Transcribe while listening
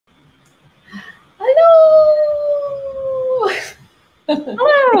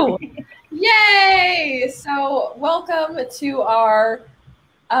Hello! Yay! So welcome to our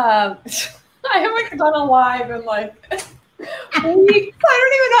I haven't done a live in like weeks. I don't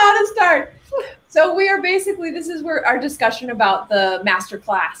even know how to start. So we are basically, this is where our discussion about the master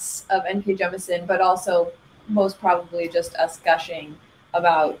class of NK Jemisin, but also most probably just us gushing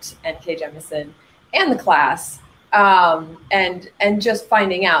about NK Jemisin and the class. And just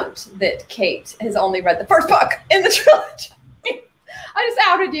finding out that Kate has only read the first book in the trilogy. I just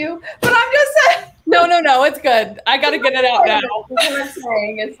outed you, but I'm just saying. No, it's good. I got to get it out now. That's what I'm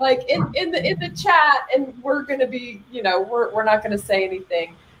saying. It's like in the chat, and we're gonna be, we're not gonna say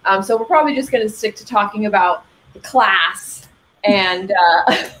anything. So we're probably just gonna stick to talking about the class. And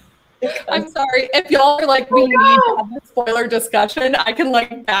I'm sorry if y'all are like, we need to have a spoiler discussion. I can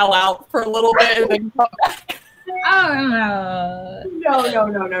like bow out for a little bit and then come back. Oh no.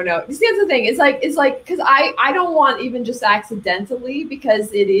 You see, that's the thing. It's like because I don't want even just accidentally,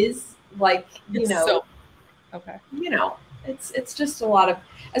 because it is like it's just a lot of,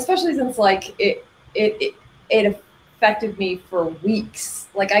 especially since like it affected me for weeks.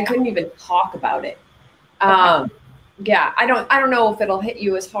 Like I couldn't even talk about it. Yeah, I don't know if it'll hit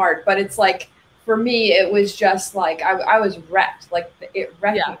you as hard, but it's like, for me, it was just like I was wrecked. Like it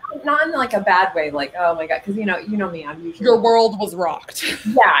wrecked me. Not in like a bad way. Like, oh my god, because you know me. I'm usually, your world was rocked.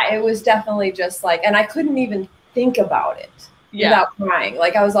 Yeah, it was definitely just like, and I couldn't even think about it without crying.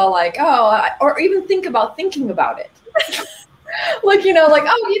 Like I was all like, or even think about thinking about it. Like like,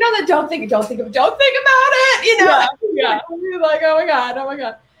 that don't think about it. Yeah. Like, oh my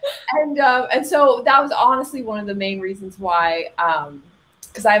god. And so that was honestly one of the main reasons why.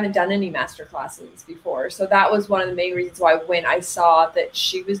 Because I haven't done any master classes before. So that was one of the main reasons why when I saw that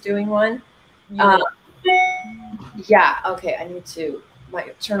she was doing one. Yeah, okay, I need to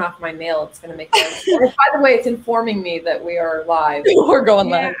turn off my mail. It's going to make sense. By the way, it's informing me that we are live. We're going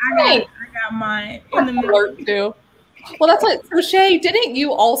live. I got mine in the middle too. Well, that's it. So Shay, didn't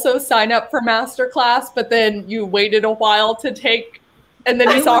you also sign up for master class, but then you waited a while to take, and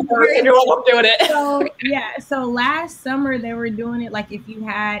then you saw her and you're like, I'm doing it. So last summer they were doing it like if you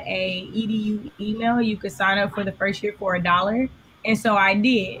had a EDU email, you could sign up for the first year for $1. And so I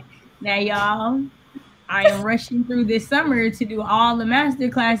did. Now y'all, I am rushing through this summer to do all the master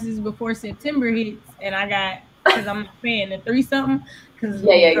classes before September hits, and I got, because I'm not paying the $3-something, because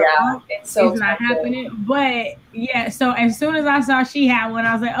it's not happening. But yeah, so as soon as I saw she had one,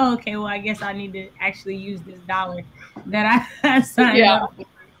 I was like, oh, okay, well I guess I need to actually use this $1 that I signed up for.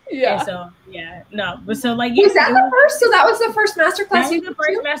 Yeah. And so but so like, was that the first? So that was the first master class. That was the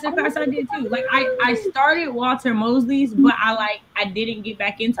first master class I did too. Like I started Walter Mosley's, but I didn't get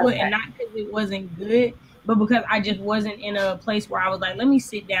back into it, and not because it wasn't good, but because I just wasn't in a place where I was like, let me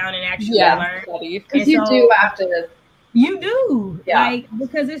sit down and actually learn. Because you do have to. You do, like,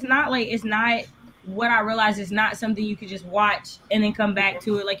 because it's not what I realized. It's not something you could just watch and then come back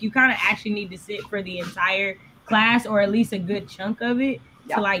to it. Like you kind of actually need to sit for the entire class, or at least a good chunk of it,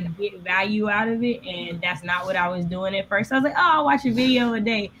 to like get value out of it. And that's not what I was doing at first. I was like, oh, I'll watch a video a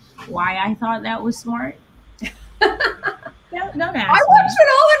day. Why I thought that was smart? Don't ask me. I watched it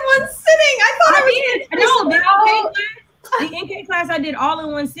all in one sitting. I thought the NK class I did all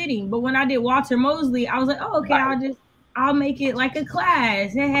in one sitting. But when I did Walter Mosley, I was like, oh, okay, I'll make it like a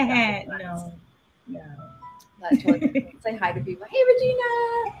class. No. That's totally. Say hi to people. Hey, Regina.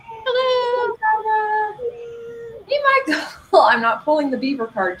 Hello. Hey, Michael. I'm not pulling the beaver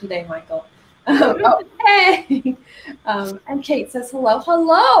card today, Michael. Hey. And Kate says hello.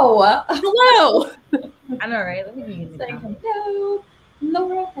 Hello. I know, right? Let me say hello.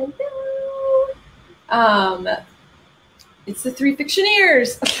 Laura, hello. It's the three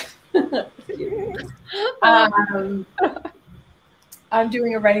fictioneers. I'm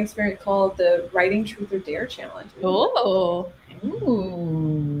doing a writing experiment called the Writing Truth or Dare Challenge. Ooh.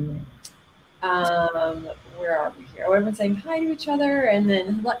 Where are we here? Everyone's saying hi to each other, and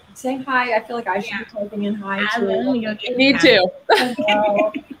then saying hi. I feel like I should be typing in hi too. Me too.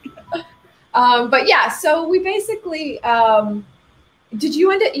 But yeah, so we basically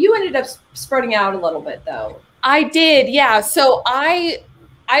you ended up spreading out a little bit though. I did, yeah. So I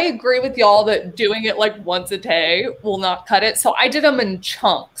agree with y'all that doing it like once a day will not cut it. So I did them in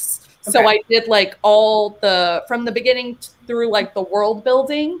chunks. Okay. So I did like all from the beginning through like the world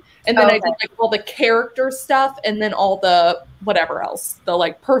building. And then I did like all the character stuff, and then all the whatever else, the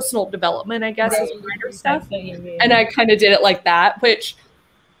like personal development, I guess, is writer stuff. And I kind of did it like that, which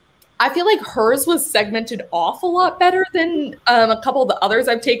I feel like hers was segmented off a lot better than a couple of the others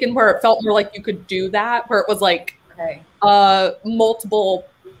I've taken, where it felt more like you could do that, where it was like multiple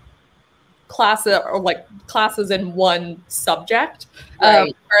classes in one subject.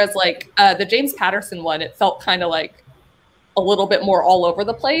 Right. Whereas like the James Patterson one, it felt kind of like a little bit more all over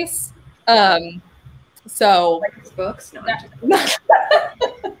the place. So Like his books? No,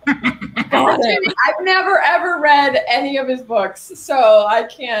 I've never ever read any of his books, so I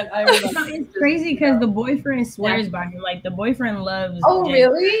can't. It's crazy because the boyfriend swears by him. Like the boyfriend loves. Oh, James.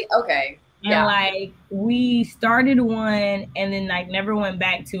 really? Okay. And like we started one and then like never went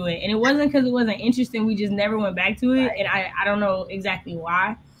back to it. And it wasn't because it wasn't interesting. We just never went back to it. Right. And I don't know exactly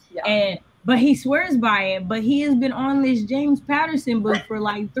why. Yeah. But he swears by it. But he has been on this James Patterson book for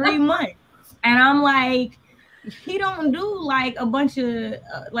like 3 months. And I'm like, he don't do like a bunch of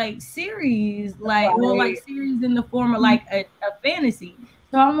like series, like like series in the form of like a fantasy.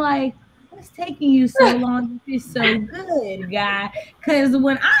 So I'm like, what's taking you so long? It's so good, guy. Because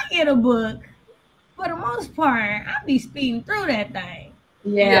when I get a book, for the most part, I be speeding through that thing.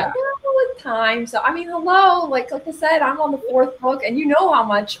 Yeah. With time. So I mean, hello, like I said, I'm on the 4th book, and you know how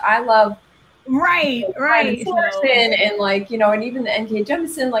much I love. Right. And like, you know, and even the NK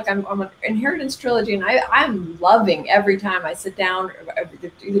Jemisin, like I'm an Inheritance trilogy, and I'm loving every time I sit down,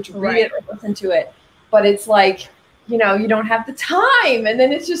 either to read it or listen to it. But it's like, you know, you don't have the time, and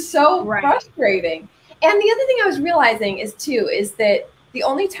then it's just so frustrating. And the other thing I was realizing is that the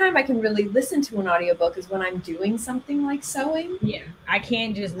only time I can really listen to an audiobook is when I'm doing something like sewing. Yeah, I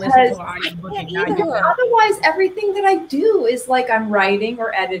can't just listen to an audiobook and not do it. Otherwise, everything that I do is like I'm writing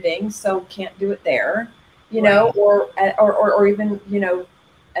or editing, so can't do it there, you know, or even, you know,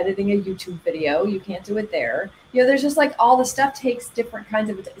 editing a YouTube video, you can't do it there. You know, there's just like all the stuff takes different kinds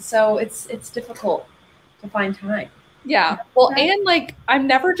of, so it's difficult to find time. Yeah. Well, and like I'm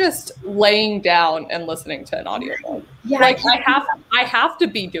never just laying down and listening to an audiobook. Yeah. Like I have to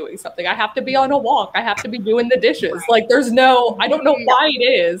be doing something. I have to be on a walk. I have to be doing the dishes. Like there's no, I don't know why it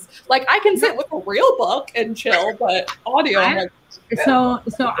is. Like I can sit with a real book and chill, but audio. So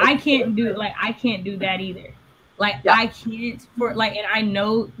I can't do that either. Like I can't and I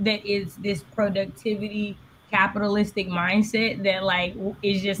know that it's this productivity capitalistic mindset that like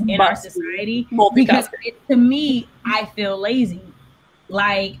is just in our society, because to me I feel lazy.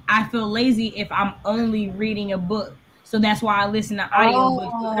 Like I feel lazy if I'm only reading a book. So that's why I listen to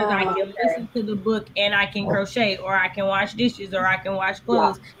audiobooks, because I can listen to the book and I can crochet, or I can wash dishes, or I can wash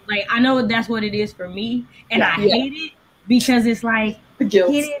clothes. Like I know that's what it is for me, and I hate it because it's like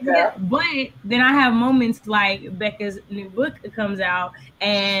guilt. But then I have moments like Becca's new book comes out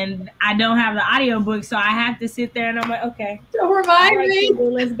and I don't have the audiobook, so I have to sit there and I'm like, okay, don't remind me.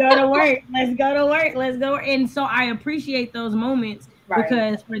 Let's go to work. Let's go to work. And so I appreciate those moments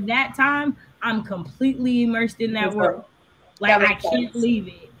because for that time I'm completely immersed in that world. Like I can't leave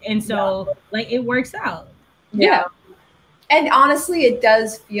it. And so like it works out. Yeah. And honestly, it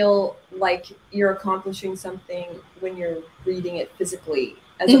does feel like you're accomplishing something when you're reading it physically,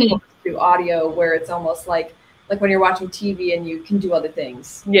 as opposed to audio, where it's almost like when you're watching TV and you can do other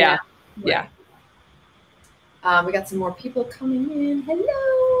things. Yeah. We got some more people coming in.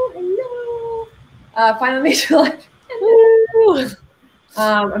 Hello. Finally, hello.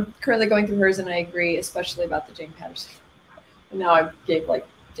 I'm currently going through hers, and I agree, especially about the James Patterson. And now I gave like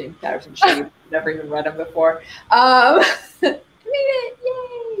James Patterson shade. Never even read them before. Read it,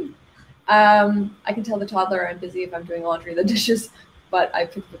 yay! I can tell the toddler I'm busy if I'm doing laundry or the dishes, but I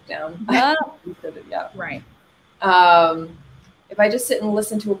put it down. Right. If I just sit and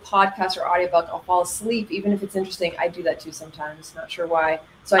listen to a podcast or audiobook, I'll fall asleep, even if it's interesting. I do that too sometimes. Not sure why.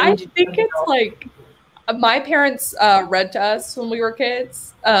 So I think it's like my parents read to us when we were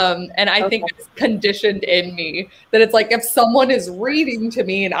kids, and I think it's conditioned in me that it's like if someone is reading to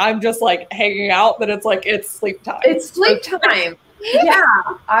me and I'm just like hanging out, that it's like it's sleep time. It's sleep time. Yeah,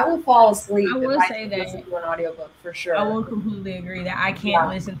 I will fall asleep. I will say that listen to an audiobook for sure. I will completely agree that I can't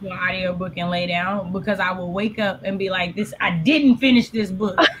listen to an audiobook and lay down, because I will wake up and be like, "This, I didn't finish this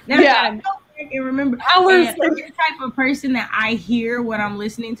book." Now I gotta go back and remember. I'm the type of person that I hear what I'm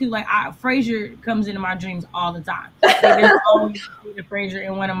listening to. Like Frasier comes into my dreams all the time. Like, there's always a Frasier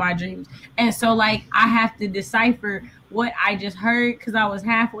in one of my dreams, and so like I have to decipher what I just heard because I was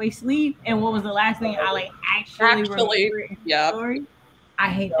halfway asleep, and what was the last thing I like actually remember in the story. I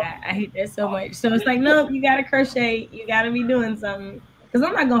hate that. I hate that so much. So it's like, no, you gotta crochet. You gotta be doing something, because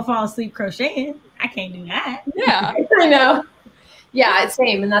I'm not gonna fall asleep crocheting. I can't do that. Yeah, I know. Yeah, it's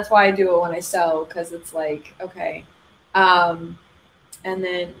same, and that's why I do it when I sew, because it's like, okay. And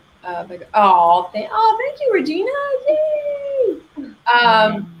then thank you, Regina. Yay!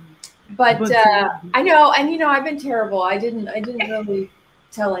 But I know, and you know, I've been terrible. I didn't really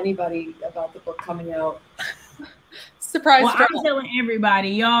tell anybody about the book coming out. Surprise, Well, surprise. I'm telling everybody,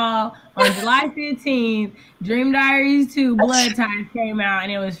 y'all, on July 15th, Dream Diaries 2 Blood Ties came out,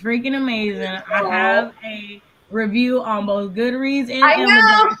 and it was freaking amazing. I have a review on both Goodreads and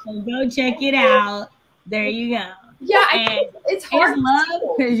Amazon, so go check it out. There you go. Yeah, and it's hard. It's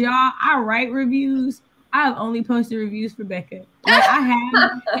love because y'all, I write reviews. I've only posted reviews for Becca. Like I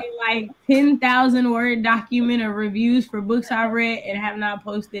have a like 10,000 word document of reviews for books I've read and have not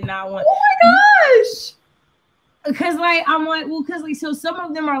posted not one. Oh my gosh! Because like I'm like, well, because like so some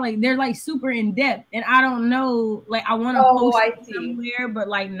of them are like they're like super in depth, and I don't know, like I want to post it somewhere, but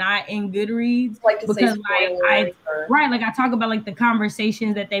like not in Goodreads, like to because say like like I talk about like the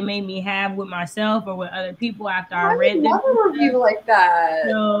conversations that they made me have with myself or with other people after I read them. Love a review like that.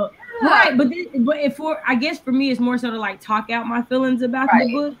 So, right, but if I guess for me it's more so to like talk out my feelings about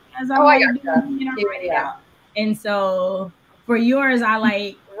the book as I'm like doing it, write it out. And so for yours, I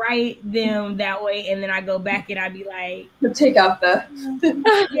like write them that way, and then I go back and I be like, take out the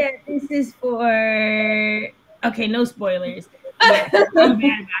yeah, this is for okay, no spoilers. Yeah, I'm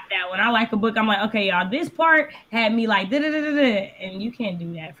bad about that. When I like a book, I'm like, okay, y'all, this part had me like and you can't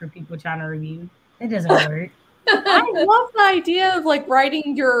do that for people trying to review. It doesn't work. I love the idea of like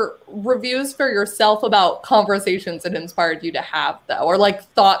writing your reviews for yourself about conversations that inspired you to have, though, or like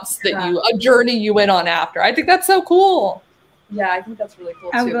thoughts that a journey you went on after. I think that's so cool. Yeah, I think that's really cool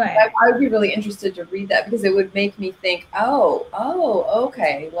too. I would be really interested to read that because it would make me think, oh,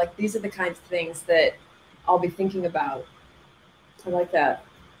 okay, like these are the kinds of things that I'll be thinking about. I like that.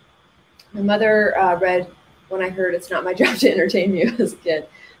 My mother read when I heard "It's Not My Job to Entertain You" as a kid.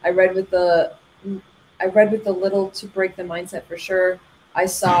 I read with the little to break the mindset for sure. I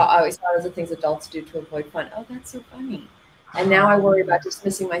always thought of the things adults do to avoid fun. Oh, that's so funny. And now I worry about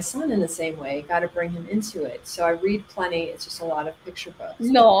dismissing my son in the same way. Got to bring him into it. So I read plenty. It's just a lot of picture books.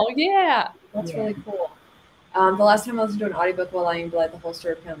 No, yeah. That's really cool. The last time I listened to an audiobook while lying in bed, the whole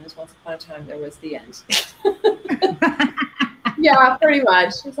story of Pamela's Once Upon a Time, there was the end. Yeah, pretty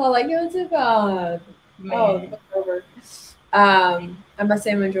much. It's all like, it's about. Oh, the book's over. I must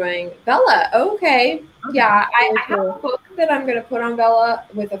say I'm enjoying Bella. Okay. Yeah, I have a book that I'm going to put on Bella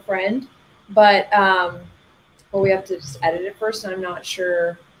with a friend, but we have to just edit it first, and I'm not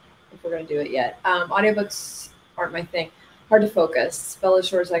sure if we're going to do it yet. Audiobooks aren't my thing. Hard to focus. Bella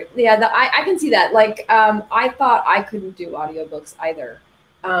Shore's like, yeah, I can see that. Like, I thought I couldn't do audiobooks either.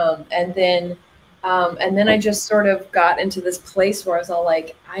 And then I just sort of got into this place where I was all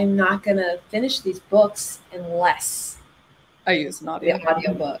like, I'm not going to finish these books unless I use an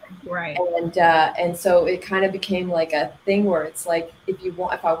audiobook. Right. And so it kind of became like a thing where it's like,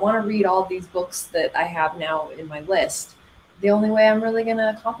 if I want to read all these books that I have now in my list, the only way I'm really going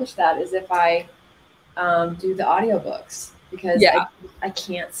to accomplish that is if I do the audiobooks, because I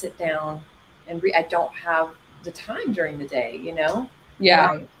can't sit down and read. I don't have the time during the day, you know?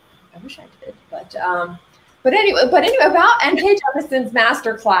 Yeah. I wish I did, but anyway, about NK Jemison's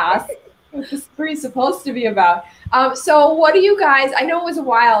masterclass, which this is supposed to be about. So what do you guys, I know it was a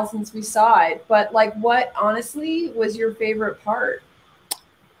while since we saw it, but like what honestly was your favorite part?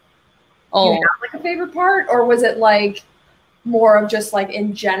 Do you have like a favorite part, or was it like more of just like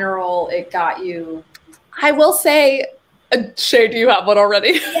in general it got you? I will say, Shay, do you have one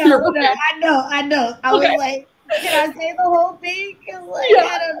already? Yeah, I know. I was like, can I say the whole thing? Like,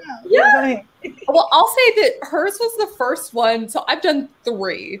 I don't know. Yeah. Well, I'll say that hers was the first one. So I've done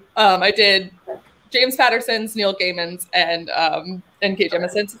 3. I did James Patterson's, Neil Gaiman's, and NK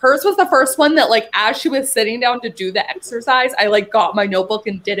Jemisin's. Hers was the first one that, like, as she was sitting down to do the exercise, I like got my notebook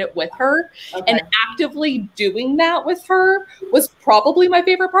and did it with her. Okay. And actively doing that with her was probably my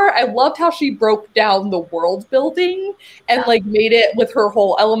favorite part. I loved how she broke down the world building and like made it with her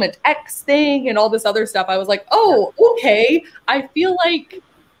whole Element X thing and all this other stuff. I was like, oh, okay. I feel like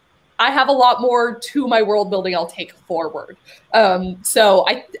I have a lot more to my world building I'll take forward. So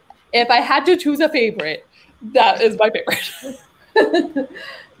if I had to choose a favorite, that is my favorite.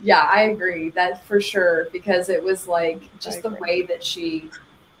 Yeah, I agree. That for sure, because it was like just the way that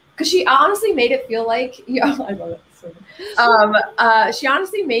because she honestly made it feel like, I love it. She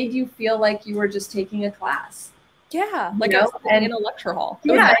honestly made you feel like you were just taking a class. Yeah, like I was in a lecture hall.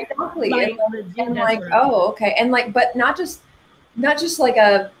 Yeah, exactly. And like, oh, okay. And like, but not just like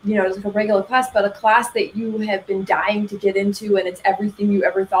a, just like a regular class, but a class that you have been dying to get into, and it's everything you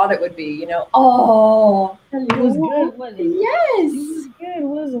ever thought it would be, Oh, it was good, wasn't it? Yes. It was good,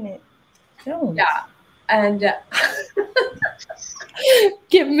 wasn't it? Jones. Yeah. And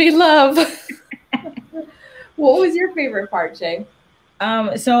give me love. What was your favorite part, Jay?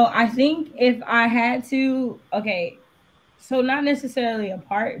 So I think if I had to, so not necessarily a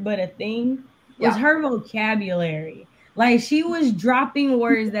part, but a thing was her vocabulary. Like she was dropping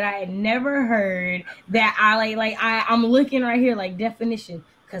words that I had never heard that I'm looking right here like definition.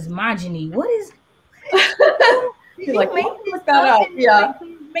 Cosmogony. What is You're like, look that up. Yeah.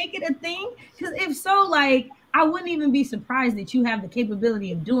 Make it a thing? Because if so, like I wouldn't even be surprised that you have the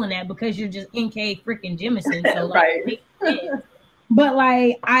capability of doing that because you're just NK freaking Jemisin. So like, right. But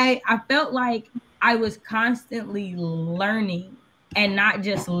like I felt like I was constantly learning and not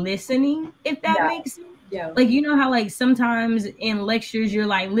just listening, if that makes sense. Yeah. Like, you know how like sometimes in lectures you're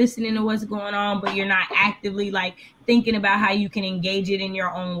like listening to what's going on, but you're not actively like thinking about how you can engage it in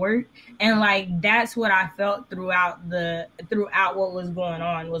your own work. And like that's what I felt throughout what was going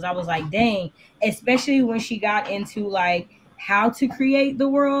on. Was I was like, dang, especially when she got into like how to create the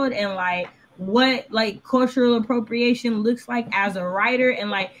world and like what like cultural appropriation looks like as a writer, and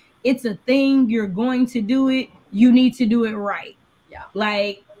like it's a thing, you're going to do it, you need to do it right. Yeah.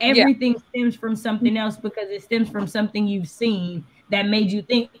 Like everything stems from something else because it stems from something you've seen that made you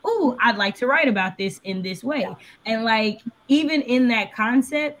think, oh, I'd like to write about this in this way. Yeah. And like even in that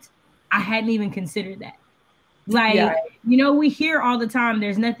concept, I hadn't even considered that. Like, you know, we hear all the time,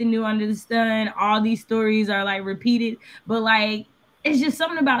 there's nothing new under the sun, all these stories are like repeated, but like it's just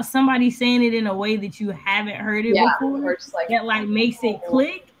something about somebody saying it in a way that you haven't heard it before like, that like makes it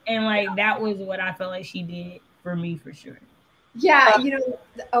click. And like that was what I felt like she did for me for sure. Yeah, you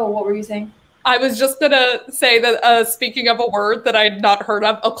know, what were you saying? I was just gonna say that speaking of a word that I'd not heard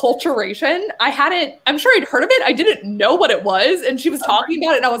of, acculturation, I'm sure I'd heard of it, I didn't know what it was, and she was talking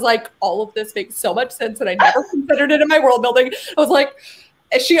about it, and I was like, all of this makes so much sense, and I never considered it in my world building. I was like,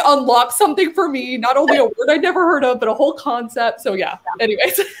 she unlocked something for me, not only a word I'd never heard of, but a whole concept. So yeah,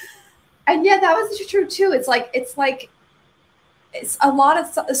 anyways. And yeah, that was true too. It's a lot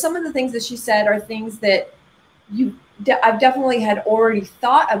of, some of the things that she said are things that I've definitely had already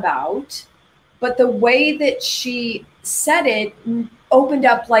thought about, but the way that she said it opened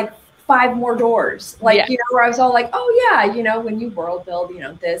up like 5 more doors. Like, you know, where I was all like, oh yeah, you know, when you world build, you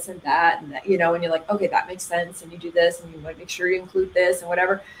know, this and that, you know, and you're like, okay, that makes sense. And you do this and you like make sure you include this and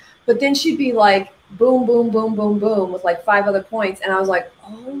whatever. But then she'd be like, boom, boom, boom, boom, boom, with like 5 other points. And I was like,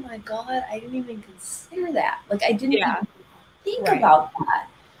 oh my God, I didn't even consider that. Like I didn't even think about that.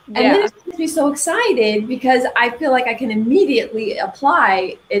 And then it makes me so excited because I feel like I can immediately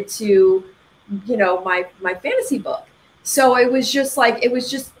apply it to, you know, my fantasy book. So it was just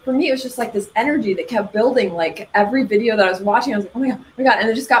for me, it was just like this energy that kept building. Like every video that I was watching, I was like, oh my God. And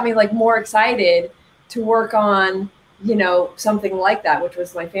it just got me like more excited to work on, you know, something like that, which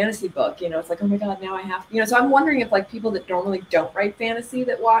was my fantasy book. You know, it's like, oh my God, now I have, you know, so I'm wondering if like people that normally don't write fantasy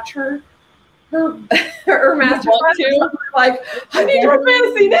that watch her master class, like, I need to write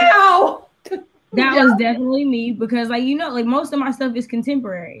fantasy now. That was definitely me because, like, you know, like most of my stuff is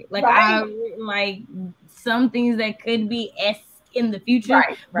contemporary. Like I've written like some things that could be esque in the future,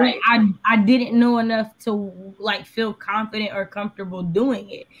 but I didn't know enough to like feel confident or comfortable doing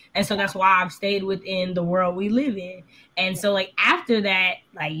it, and so that's why I've stayed within the world we live in. And so like after that,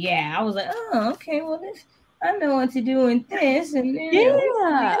 like I was like, oh, okay, well this. I know what to do in this, and then it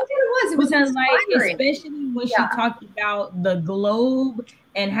was because like especially when she talked about the globe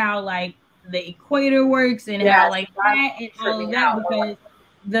and how like the equator works and how like that and all of that,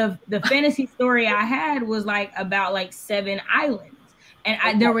 because the fantasy story I had was like about like 7 islands,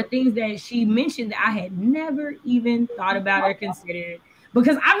 and there were things that she mentioned that I had never even thought about or considered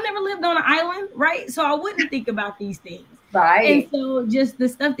because I've never lived on an island, right? So I wouldn't think about these things. Right. And so just the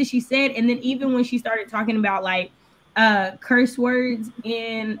stuff that she said, and then even when she started talking about like curse words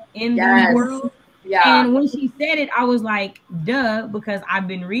in the world. Yeah. And when she said it, I was like, duh, because I've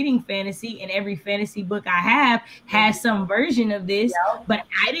been reading fantasy and every fantasy book I have has some version of this. But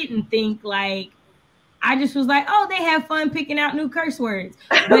I didn't think like, I just was like, oh, they have fun picking out new curse words.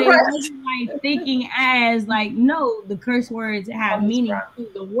 But it wasn't like thinking as like, no, the curse words have meaning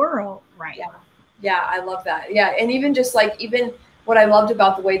to the world. Right. Yeah, I love that. Yeah. And even just like, even what I loved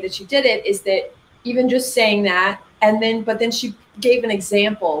about the way that she did it is that even just saying that, but then she gave an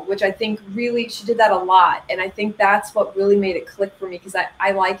example, which I think really, she did that a lot. And I think that's what really made it click for me, because I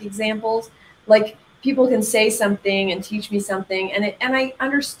like examples. Like people can say something and teach me something and I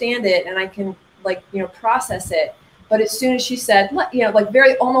understand it and I can like, you know, process it. But as soon as she said, you know, like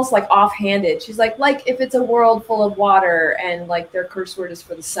very almost like offhanded, she's like if it's a world full of water and like their curse word is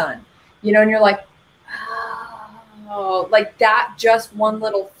for the sun, you know, and you're like, oh, like that, just one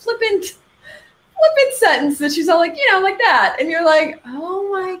little flippant sentence that she's all like, you know, like that. And you're like, oh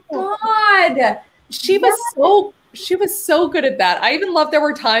my God. She was so good at that. I even loved there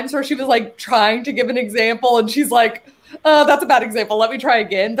were times where she was like trying to give an example and she's like, That's a bad example. Let me try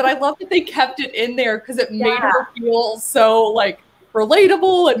again. But I love that they kept it in there because it made her feel so like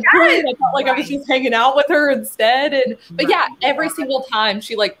relatable and cool. I felt like I was just hanging out with her instead. And but yeah, every single time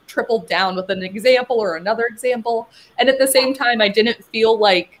she like tripled down with an example or another example. And at the same time, I didn't feel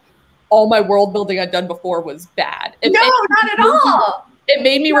like all my world building I'd done before was bad. No, not at all. It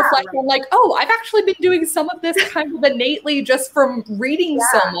made me reflect on like, oh, I've actually been doing some of this kind of innately just from reading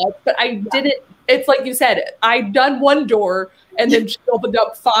so much, but I didn't. It's like you said, I'd done one door and then she opened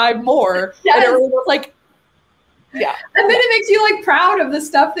up 5 more. And it was like, and then it makes you like proud of the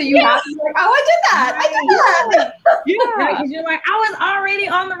stuff that you have. Like, oh, I did that. I did that. Because you're like, I was already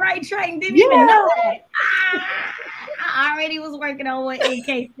on the right track and didn't even know that. I already was working on what NK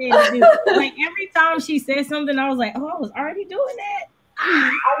said to do. Like every time she said something, I was like, oh, I was already doing that.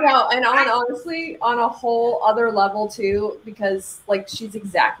 I know, and honestly, on a whole other level too, because like she's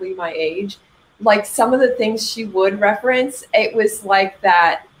exactly my age. Like some of the things she would reference, it was like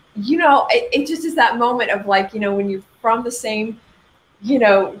that. You know, it just is that moment of like, you know, when you're from the same, you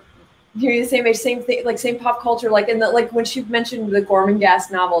know, you're the same age, same thing, like same pop culture, like in the like when she mentioned the Gorman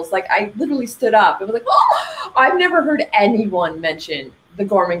Gas novels, like I literally stood up and was like, oh, I've never heard anyone mention the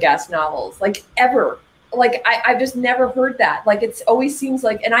Gorman Gas novels, like ever. Like I've just never heard that. Like it's always seems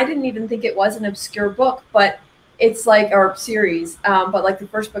like, and I didn't even think it was an obscure book, but it's like, or series, but like the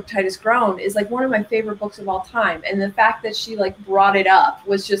first book, Titus Grown, is like one of my favorite books of all time. And the fact that she like brought it up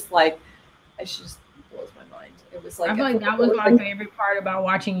was just like, it just blows my mind. It was like, I feel like that was my favorite part about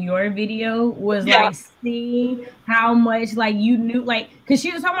watching your video was like seeing how much like you knew, like, because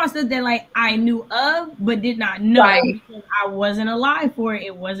she was talking about stuff that like I knew of but did not know because I wasn't alive for it.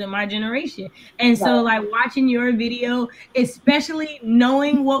 It wasn't my generation. And so like watching your video, especially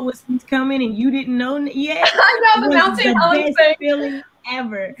knowing what was coming and you didn't know yet, I know the mountain best feeling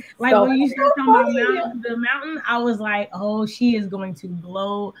ever. Like when you started talking about the mountain, I was like, oh, she is going to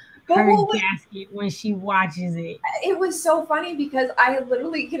blow her gasket when she watches it. It was so funny because I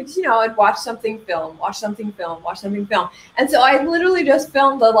literally, you know, I'd watch something film. And so I literally just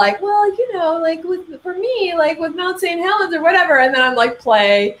filmed the like, well, you know, like for me, like with Mount St. Helens or whatever. And then I'm like,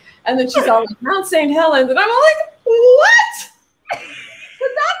 play. And then she's all like, Mount St. Helens. And I'm all like, what? But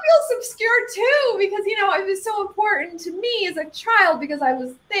that feels obscure too, because, you know, it was so important to me as a child because I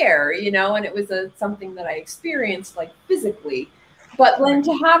was there, you know, and it was something that I experienced like physically. But then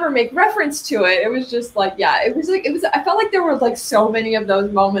to have her make reference to it, it was just like, it was, I felt like there were like so many of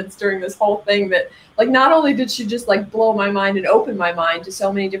those moments during this whole thing that like, not only did she just like blow my mind and open my mind to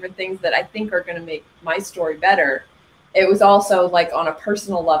so many different things that I think are going to make my story better. It was also like on a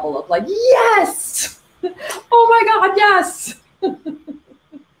personal level of like, yes, oh my God, yes.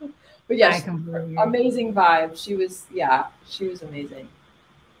 But yes, amazing vibe. She was amazing.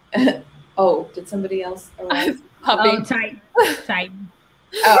 Oh, did somebody else arrive? Tight.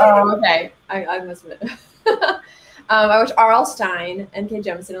 Oh, okay. I must admit. I watched R.L. Stein, NK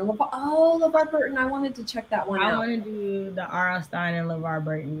Jemisin, and LeVar Burton. I wanted to check that one out. I want to do the R.L. Stein and LeVar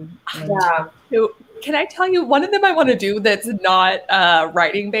Burton. Yeah. So, can I tell you one of them I want to do that's not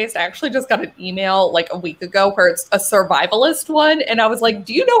writing based? I actually just got an email like a week ago where it's a survivalist one, and I was like,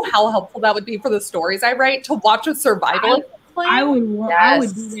 do you know how helpful that would be for the stories I write to watch a survivalist? I would do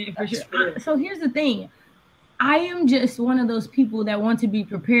that for sure. So here's the thing. I am just one of those people that want to be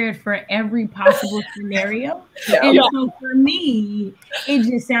prepared for every possible scenario. So for me, it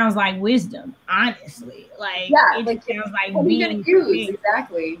just sounds like wisdom, honestly. Like it sounds like being used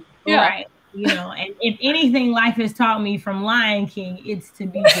exactly. Right. You know, and if anything life has taught me from Lion King, it's to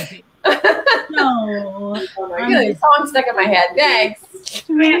be prepared. So the song stuck in my head. Thanks. Because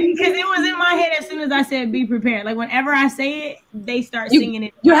it was in my head as soon as I said be prepared. Like whenever I say it, they start singing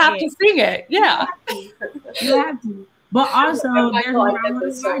it. You have to sing it. Yeah. You have to. But also there's one I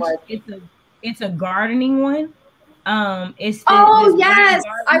want to watch. It's a gardening one. It's yes,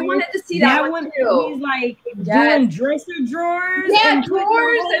 I wanted to see that one too. He's like doing dresser drawers, and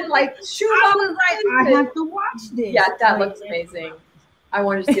drawers, and like shoe boxes. I have to watch this. Yeah, that looks amazing. I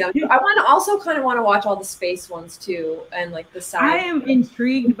wanted to see that. I want to also kind of want to watch all the space ones too, and like the side. I am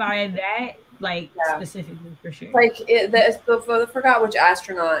intrigued by that, like specifically for sure. Like I forgot which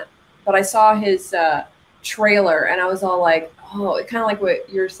astronaut, but I saw his trailer, and I was all like, oh, it kind of like what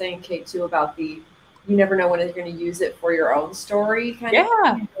you're saying, Kate, too, about the you never know when you're going to use it for your own story. Kind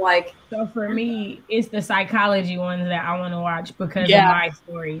of like. So for me, it's the psychology ones that I want to watch because of my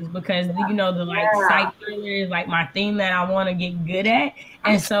stories. Because you know the psych thriller is like my thing that I want to get good at.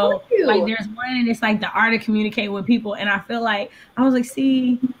 And so like there's one and it's like the art of communicate with people. And I feel like I was like,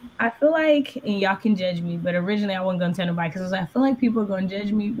 see, I feel like, and y'all can judge me, but originally I wasn't gonna tell nobody because I feel like people are gonna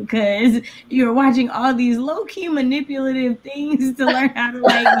judge me because you're watching all these low key manipulative things to learn how to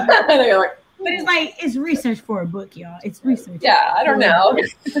like. But it's like it's research for a book, y'all. It's research. Yeah, I don't know.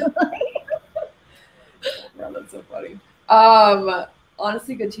 No, that's so funny.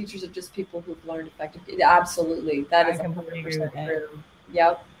 Honestly, good teachers are just people who've learned effectively. Absolutely, that is 100% true.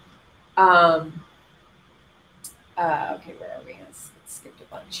 Yep. Okay, where are we? Let's skip a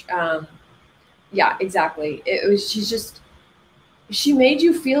bunch. Yeah, exactly. She made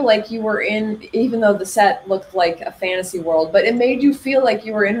you feel like you were in, even though the set looked like a fantasy world, but it made you feel like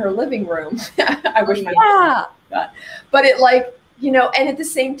you were in her living room. I wish my that. But it like, you know, and at the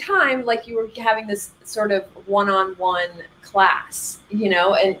same time, like you were having this sort of one-on-one class, you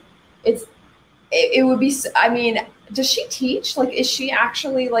know, and it would be, I mean, does she teach? Like, is she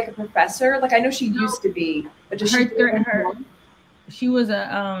actually like a professor? Like, I know she used to be, but does she was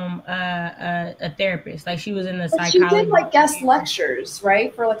a therapist. Like she was in the psychology. She did like guest lectures,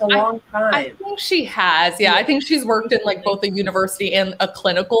 right? For like a long time. I think she has. Yeah. I think she's worked in like both a university and a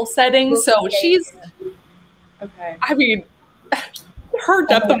clinical setting. So she's, okay. I mean, her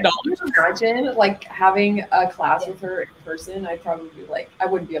depth of knowledge. Imagine like having a class with her in person. I'd probably be like, I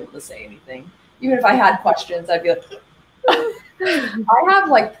wouldn't be able to say anything. Even if I had questions, I'd be like, I have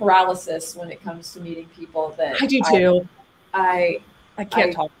like paralysis when it comes to meeting people that I do too. I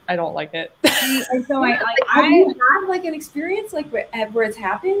can't talk. I don't like it. And so have you had like an experience like where it's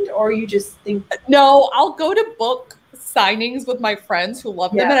happened, or you just think? No, I'll go to book signings with my friends who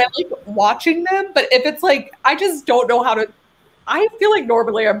love them, and I like watching them. But if it's like, I just don't know how to. I feel like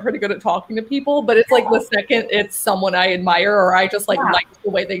normally I'm pretty good at talking to people, but it's like the second it's someone I admire or I just like the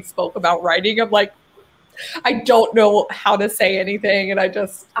way they spoke about writing, I'm like, I don't know how to say anything, and I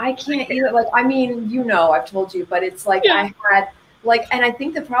can't either. Like, I mean, you know, I've told you, but it's like I had like, and I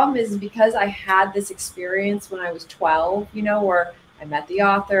think the problem is because I had this experience when I was 12, you know, where I met the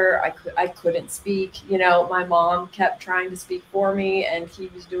author, I couldn't speak, you know, my mom kept trying to speak for me, and he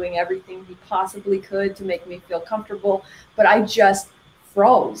was doing everything he possibly could to make me feel comfortable, but I just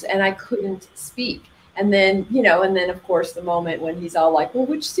froze and I couldn't speak. And then, you know, and then of course the moment when he's all like, well,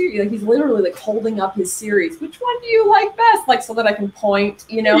 which series? Like he's literally like holding up his series. Which one do you like best? Like so that I can point,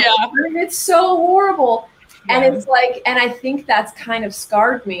 you know. Yeah. I mean, it's so horrible. Yeah. And it's like, and I think that's kind of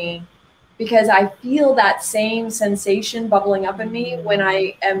scarred me because I feel that same sensation bubbling up in me when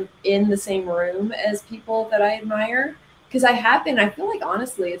I am in the same room as people that I admire. Because I feel like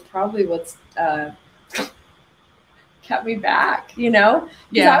honestly, it's probably what's kept me back, you know?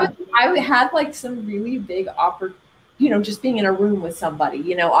 Yeah. I had like some really big just being in a room with somebody,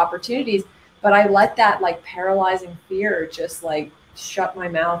 you know, opportunities, but I let that like paralyzing fear just like shut my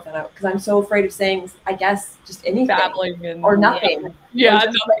mouth, and because I'm so afraid of saying, I guess, just anything or nothing. Yeah.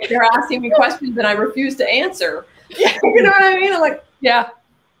 Like, they're asking me questions and I refuse to answer. You know what I mean? I'm like, yeah.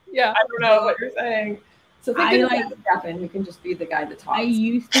 I don't know what you're saying. So think of Stefan, who can just be the guy that talks. I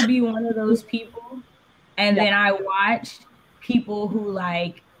used to be one of those people. And then I watched people who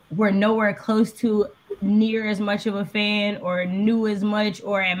like were nowhere close to near as much of a fan or knew as much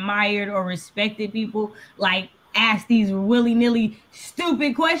or admired or respected people like ask these willy-nilly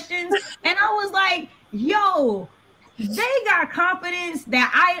stupid questions. And I was like, yo, they got confidence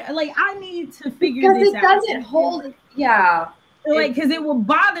that I need to figure this out. Because it doesn't hold. Yeah. Like, because it will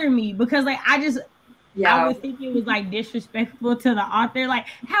bother me because like I would think it was like disrespectful to the author. Like,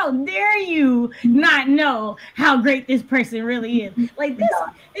 how dare you not know how great this person really is? Like this,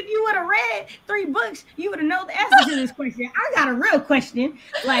 if you would have read 3 books, you would have known the answer to this question. I got a real question.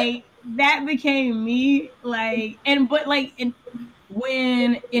 Like that became me. Like,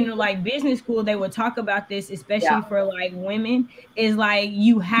 when in like business school, they would talk about this, especially for like women, is like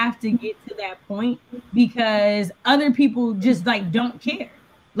you have to get to that point because other people just like don't care.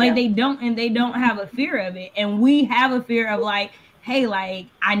 Like they don't have a fear of it. And we have a fear of like, hey, like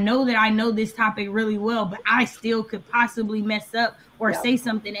I know that I know this topic really well, but I still could possibly mess up or say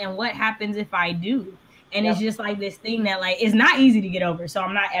something. And what happens if I do? And it's just like this thing that like it's not easy to get over. So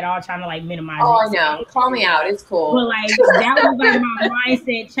I'm not at all trying to like minimize it. I know. Call me out. It's cool. But like that was like my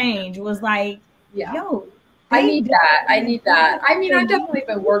mindset change was like, yo, I need that. I mean, I've definitely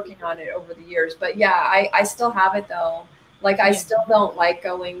been working on it over the years, but I still have it though. Like I still don't like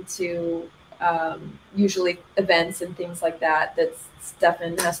going to usually events and things like that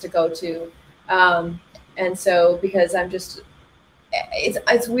Stefan has to go to. And so because I'm just,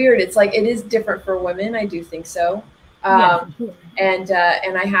 it's weird. It's like, it is different for women. I do think so. And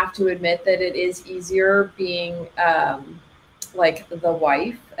I have to admit that it is easier being like the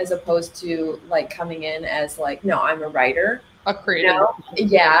wife as opposed to like coming in as like, no, I'm a writer. a creative.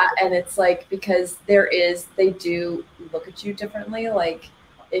 Yeah, and it's like because they do look at you differently. Like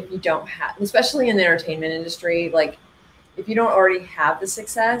if you don't have, especially in the entertainment industry, like if you don't already have the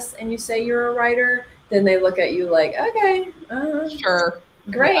success and you say you're a writer, then they look at you like, okay, sure,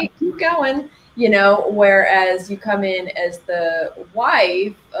 great, keep going. Whereas you come in as the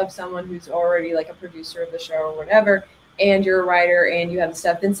wife of someone who's already like a producer of the show or whatever, and you're a writer and you have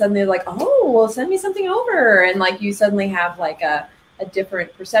stuff, then suddenly they're like, oh, well, send me something over. And like you suddenly have like a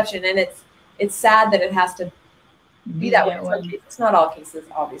different perception. And it's sad that it has to be that way. It's not all cases,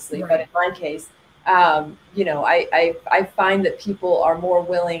 obviously, but in my case, I find that people are more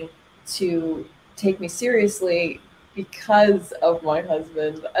willing to take me seriously because of my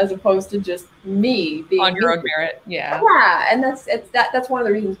husband, as opposed to just me being on your own merit. Yeah. And that's one of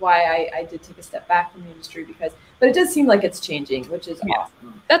the reasons why I did take a step back from the industry, but it does seem like it's changing, which is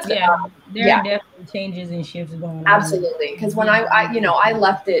awesome. That's good. There are definitely changes and shifts going on. Absolutely. Because when I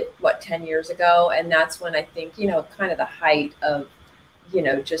left it 10 years ago, and that's when I think, kind of the height of,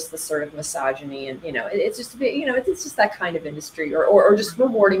 just the sort of misogyny and, it's just a bit, it's just that kind of industry or just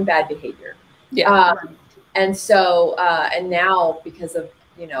rewarding bad behavior. Yeah. And so, and now because of,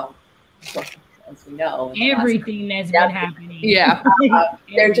 as we know, everything that's been happening. Yeah.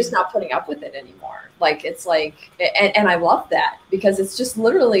 They're just not putting up with it anymore. Like, it's like, and I love that because it's just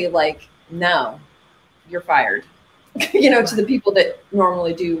literally like, no, you're fired, to the people that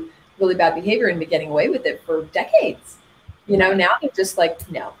normally do really bad behavior and be getting away with it for decades. Now they're just like,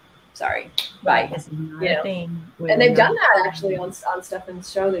 no, sorry, bye. And they've done that actually on Stefan's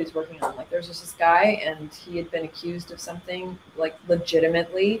show that he's working on. Like there's just this guy and he had been accused of something like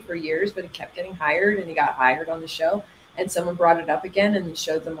legitimately for years, but he kept getting hired and he got hired on the show. And someone brought it up again and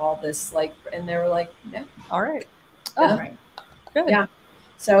showed them all this and they were like, no. All right. All right. Good. Yeah.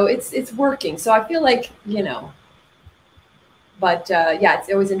 So it's working. So I feel like, but it's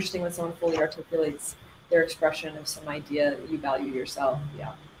always interesting when someone fully articulates their expression of some idea that you value yourself.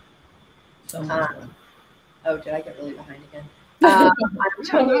 Yeah. So much did I get really behind again? I'm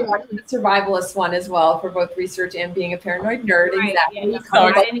totally watching the survivalist one as well for both research and being a paranoid nerd. Right. Exactly. Yeah,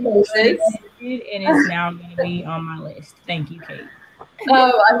 and it's now going to be on my list. Thank you, Kate.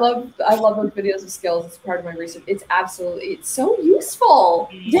 Oh, I love those videos of skills. It's part of my research. It's so useful.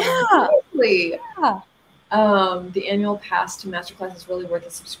 Yeah. Seriously. Yeah. The annual pass to masterclass is really worth a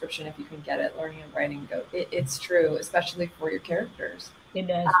subscription if you can get it. Learning and writing it's true, especially for your characters. It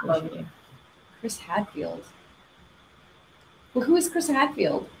does. Chris Hadfield. Well, who is Chris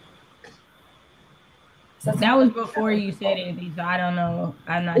Hadfield? That was before you said anything, so I don't know.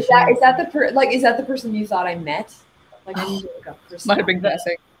 I'm not sure. Is that the person you thought I met? Like I need to look up Chris. Might have been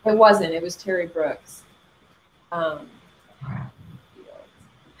guessing. It wasn't. It was Terry Brooks. Oh,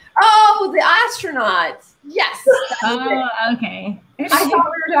 the astronaut. Yes. Oh, okay. I thought we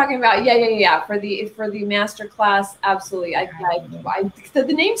were talking about for the master class. Absolutely. The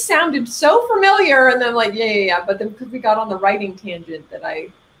name sounded so familiar, and then like but then because we got on the writing tangent that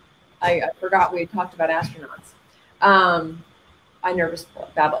I forgot we had talked about astronauts. I nervous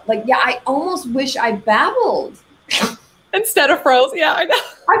babbled. I almost wish I babbled instead of froze. Yeah, I know.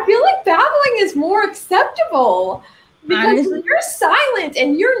 I feel like babbling is more acceptable. Because you're silent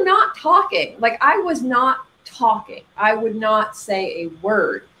and you're not talking. Like I was not talking. I would not say a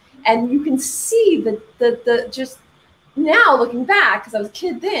word. And you can see the just now looking back, because I was a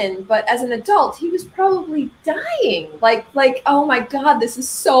kid then, but as an adult, he was probably dying. Like, oh my God, this is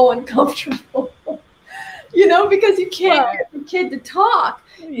so uncomfortable. Because you can't get the kid to talk.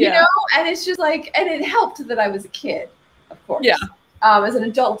 And it's just like, and it helped that I was a kid, of course. Yeah. As an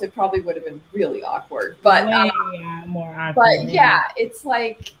adult, it probably would have been really awkward, but more awkward. But it's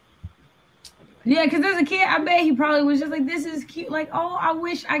like, because as a kid, I bet he probably was just like, "This is cute." Like, oh, I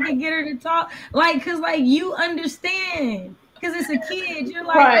wish I could get her to talk. Like, because like you understand, because it's a kid. You're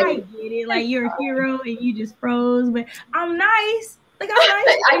like, I get it. Like you're a hero, and you just froze. But I'm nice. Like I'm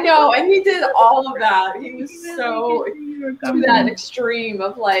nice. I know, and he did all of that. He was so to that extreme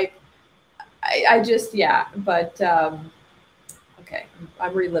of like, I just but. Okay,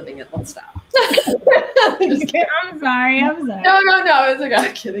 I'm reliving it. Let's stop. I'm sorry. No. It's okay.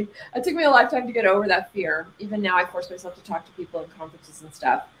 I'm kidding. It took me a lifetime to get over that fear. Even now, I force myself to talk to people in conferences and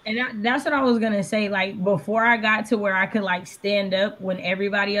stuff. And that's what I was gonna say. Like before I got to where I could like stand up when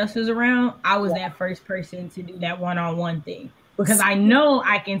everybody else was around, I was that first person to do that one-on-one thing because I know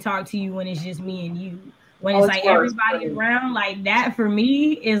I can talk to you when it's just me and you. When it's like everybody around, like that for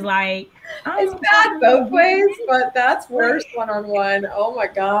me is like it's bad both ways, but that's worse one-on-one. Oh my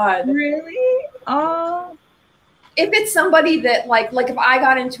God. Really? Oh. If it's somebody that like if I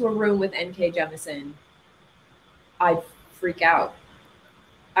got into a room with NK Jemisin, I'd freak out.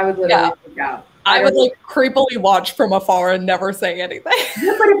 I would literally freak out. I would like creepily watch from afar and never say anything.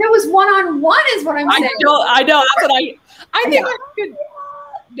 Yeah, but if it was one-on-one is what I'm saying. I know. That's what I think I could.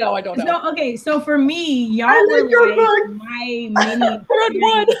 No, I don't know. So, okay, so for me, y'all were like my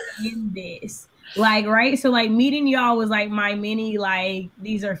mini in this. Like, right? So like meeting y'all was like my mini, like,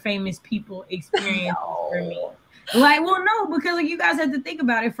 these are famous people experience for me. Like, well, no, because like you guys have to think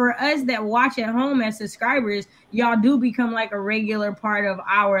about it. For us that watch at home as subscribers, y'all do become like a regular part of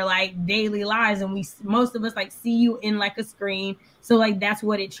our like daily lives, and most of us like see you in like a screen. So like that's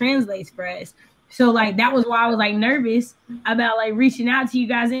what it translates for us. So like that was why I was like nervous about like reaching out to you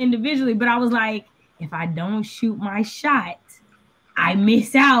guys individually. But I was like, if I don't shoot my shot, I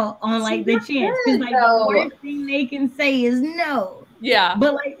miss out on like the chance. Because like the worst thing they can say is no. Yeah.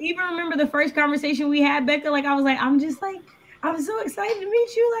 But like even remember the first conversation we had, Becca, like I was like, I'm so excited to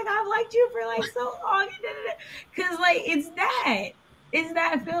meet you. Like I've liked you for like so long. Cause like it's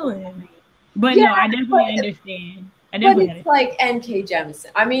that feeling. But no, I definitely understand. But it's like NK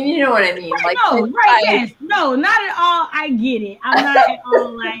Jemisin. I mean, you know what I mean? Right, like, no, right, yes. No, not at all. I get it. I'm not at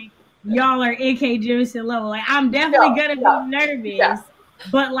all like y'all are NK Jemisin level. Like I'm definitely gonna be nervous. Yeah.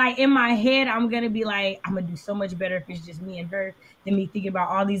 But like in my head, I'm gonna be like, I'm gonna do so much better if it's just me and her than me thinking about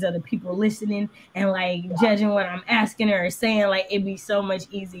all these other people listening and like judging what I'm asking her or saying. Like it'd be so much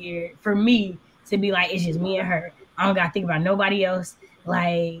easier for me to be like, it's just me and her. I don't gotta think about nobody else.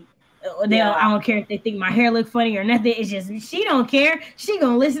 Like I don't care if they think my hair look funny or nothing. It's just she don't care. She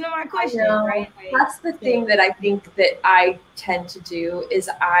gonna listen to my question, right? That's the thing that I think that I tend to do is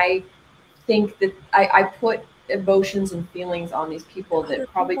I think that I put emotions and feelings on these people that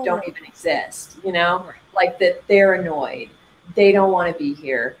probably don't even exist, you know, like that they're annoyed, they don't want to be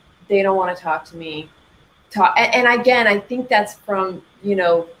here, they don't want to talk to me, and again, I think that's from you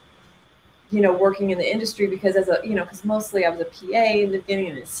know working in the industry, because as a because mostly I was a PA in the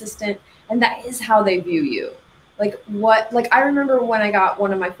beginning, an assistant, and that is how they view you. Like I remember when I got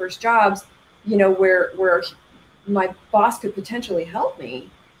one of my first jobs, where my boss could potentially help me.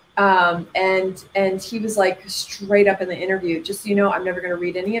 And he was like straight up in the interview, just, I'm never going to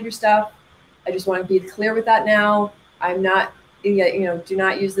read any of your stuff. I just want to be clear with that now. I'm not, do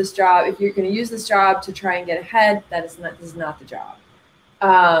not use this job. If you're going to use this job to try and get ahead, this is not the job.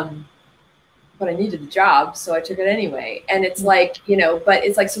 But I needed the job, so I took it anyway. And it's like, but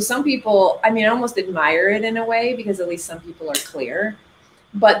it's like, so some people, I mean, I almost admire it in a way, because at least some people are clear.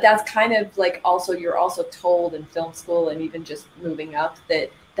 But that's kind of like you're also told in film school and even just moving up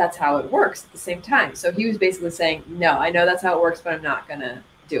that that's how it works at the same time. So he was basically saying, no, I know that's how it works, but I'm not going to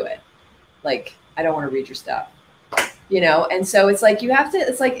do it. Like, I don't want to read your stuff, And so it's like, you have to,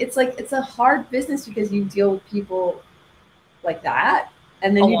 it's a hard business, because you deal with people like that.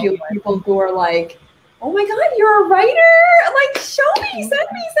 And then you deal with people who are like, oh my God, you're a writer? Like, show me, send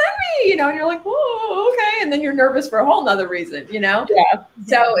me, and you're like, whoa, okay. And then you're nervous for a whole nother reason, Yeah.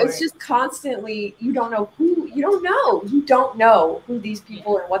 So it's just constantly, you don't know who these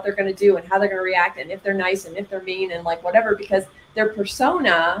people and what they're going to do and how they're going to react, and if they're nice and if they're mean and like whatever, because their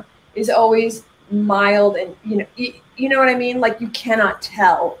persona is always mild, and you know what I mean? Like, you cannot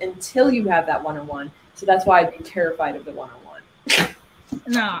tell until you have that one-on-one. So that's why I'd be terrified of the one-on-one.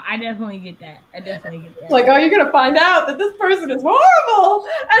 No, I definitely get that. Like, oh, you're going to find out that this person is horrible.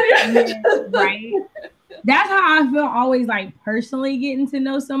 And right. That's how I feel always, like, personally getting to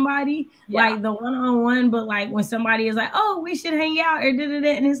know somebody. Yeah. Like, the one-on-one, but, like, when somebody is like, oh, we should hang out, or da-da-da,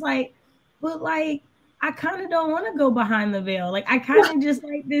 and it's like, but, like, I kind of don't want to go behind the veil. Like, I kind of just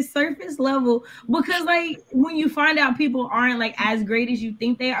like this surface level, because, like, when you find out people aren't, like, as great as you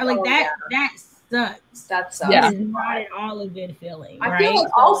think they are, like, that sucks. That sucks. Yeah. It's not at all a good feeling. I feel like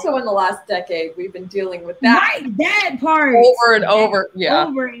also in the last decade we've been dealing with that. Right, that part. Over and over. Yeah.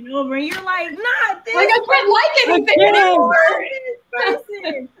 Over and over. And you're like, nah, this like, I can't like anything anymore.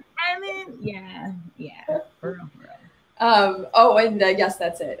 And then yeah. For real. Yes,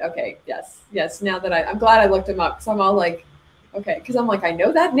 that's it. Okay. Yes. Now that I'm glad I looked him up, because I'm all like, okay, because I'm like, I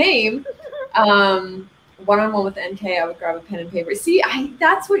know that name. One-on-one with NK, I would grab a pen and paper. See,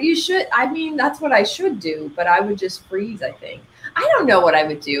 that's what you should. I mean, that's what I should do, but I would just freeze, I think. I don't know what I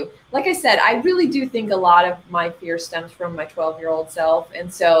would do. Like I said, I really do think a lot of my fear stems from my 12-year-old self.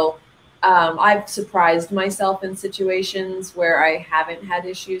 And so I've surprised myself in situations where I haven't had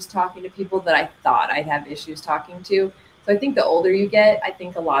issues talking to people that I thought I'd have issues talking to. So I think the older you get, I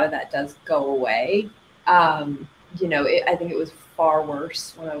think a lot of that does go away. I think it was far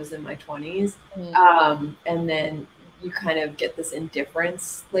worse when I was in my 20s. And then you kind of get this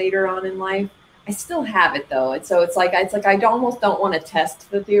indifference later on in life. I still have it though. It's like I almost don't want to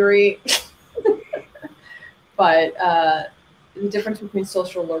test the theory. but the difference between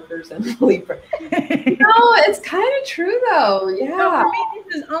social lurkers and sleeper. No, it's kind of true though. Yeah. So for me,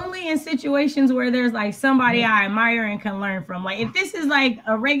 this is only in situations where there's like somebody I admire and can learn from. Like if this is like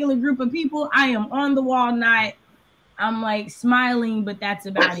a regular group of people, I am on the wall, I'm like smiling, but that's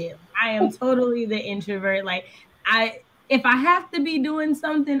about it. I am totally the introvert. Like if I have to be doing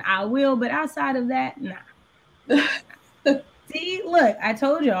something, I will, but outside of that, nah. See, look, I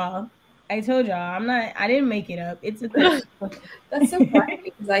told y'all. I didn't make it up. It's a thing. That's so funny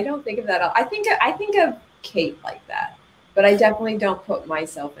because I don't think of that. I think of Kate like that, but I definitely don't put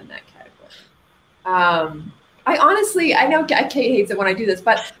myself in that category. I know Kate hates it when I do this,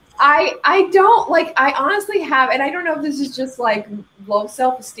 but I don't like, I honestly have, and I don't know if this is just like low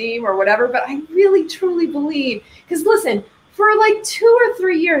self-esteem or whatever, but I really truly believe, because listen, for like 2 or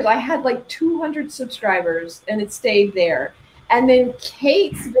 3 years, I had like 200 subscribers and it stayed there. And then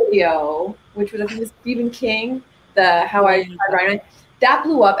Kate's video, which was, I think, Stephen King, the How I Write, that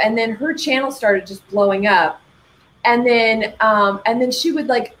blew up. And then her channel started just blowing up. And then she would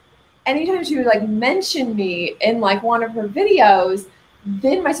like, anytime she would like mention me in like one of her videos,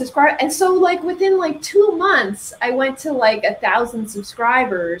 then my subscriber, and so like within like 2 months, I went to like 1,000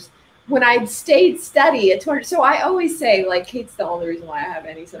 subscribers when I'd stayed steady at 200. So I always say like Kate's the only reason why I have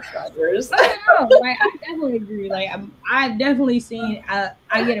any subscribers. I know, like, I definitely agree. Like I've definitely seen I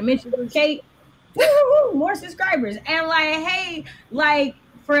get a mention from Kate, woo, more subscribers, and like, hey, like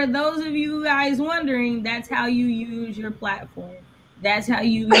for those of you guys wondering, that's how you use your platform. That's how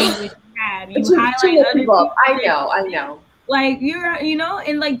you use what you have. You highlight other people. I know. Like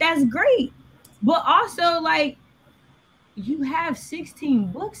and like that's great, but also like, you have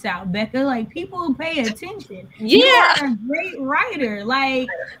 16 books out, Becca. Like people pay attention. Yeah, you're a great writer. Like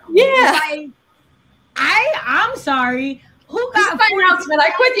yeah. Like I'm sorry. Who got my announcement?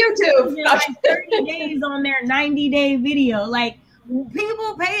 I quit YouTube. Like 30 days on their 90-day video. Like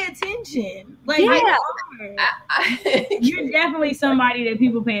people pay attention. Like yeah. You're definitely somebody that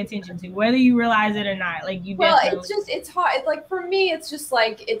people pay attention to, whether you realize it or not. Like you. Well, it's hard. It's like for me, it's just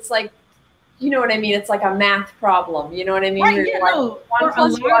like you know what I mean? It's like a math problem. You know what I mean? Right, You're like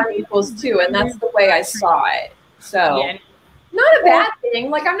 1 + 1 equals 2, and that's the way I saw it. So not a bad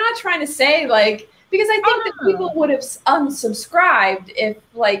thing. Like I'm not trying to say like, because I think that people would have unsubscribed if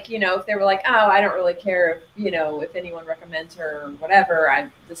like, if they were like, oh, I don't really care if, if anyone recommends her or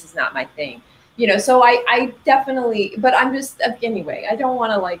whatever, this is not my thing. So I definitely, but I'm just, anyway, I don't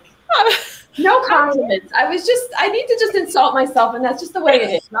want to like, no compliments. I need to just insult myself, and that's just the way it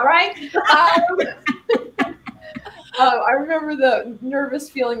is. All right. I remember the nervous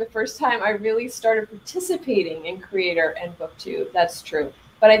feeling the first time I really started participating in Creator and BookTube. That's true.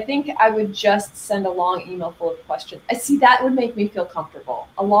 But I think I would just send a long email full of questions. I see that would make me feel comfortable.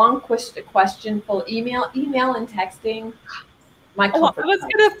 A long question full email and texting. I was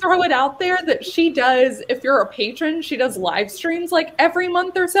going to throw it out there that she does, if you're a patron, she does live streams like every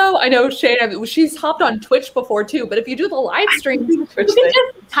month or so. I know she's hopped on Twitch before too, but if you do the live streams, you can just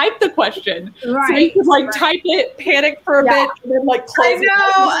type the question. Right. So you can like type it, panic for a bit, and then like close it.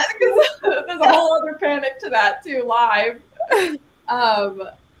 I know, there's a whole other panic to that too, live.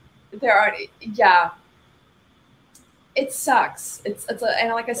 It sucks. And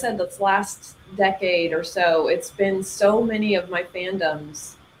like I said, this last decade or so, it's been so many of my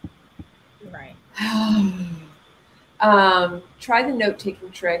fandoms. Right. Try the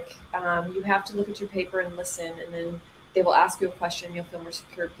note-taking trick. You have to look at your paper and listen, and then they will ask you a question. You'll feel more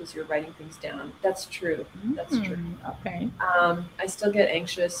secure because you're writing things down. That's true. That's true. Okay. I still get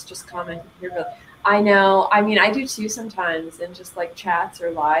anxious just commenting here. I know. I mean, I do too sometimes, in just like chats or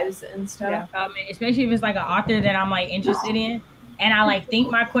lives and stuff. Yeah. Especially if it's like an author that I'm like interested in, and I like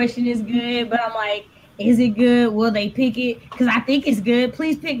think my question is good, but I'm like, is it good? Will they pick it? Because I think it's good.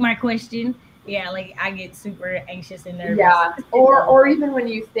 Please pick my question. Yeah, like I get super anxious and nervous. Yeah, or even when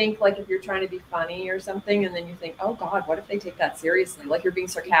you think like if you're trying to be funny or something, and then you think, oh God, what if they take that seriously? Like you're being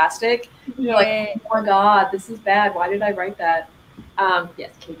sarcastic. You're like, oh my God, this is bad. Why did I write that?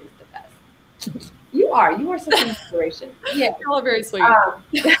 Yes, Kate is the best. You are such an inspiration. Yeah, you're all very sweet.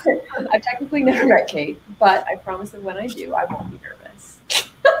 I've technically never met Kate, but I promise that when I do, I won't be nervous.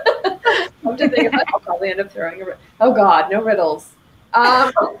 I'm just thinking I'll probably end up throwing oh God, no riddles.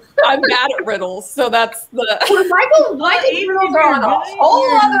 I'm bad at riddles, so that's the. Michael's riddles are on a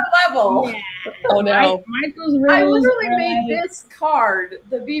whole other level. Yeah. Oh no, Michael's riddles. I literally made this card,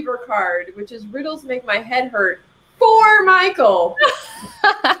 the Beaver card, which is riddles make my head hurt, for Michael.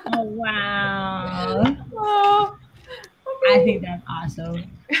 Oh wow! Oh, I think that's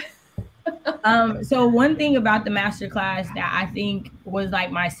awesome. So one thing about the masterclass that I think was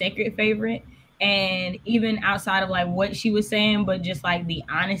like my second favorite, And even outside of like what she was saying, but just like the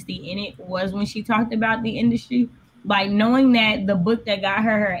honesty in it was when she talked about the industry, like knowing that the book that got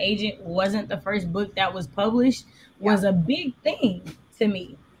her agent wasn't the first book that was published was a big thing to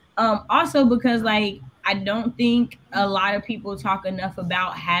me. Also because like I don't think a lot of people talk enough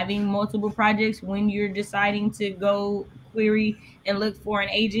about having multiple projects when you're deciding to go query and look for an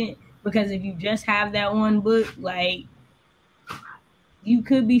agent, because if you just have that one book, like you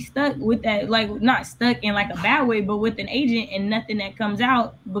could be stuck with that, like not stuck in like a bad way, but with an agent and nothing that comes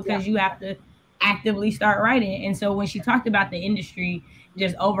out because you have to actively start writing. And so when she talked about the industry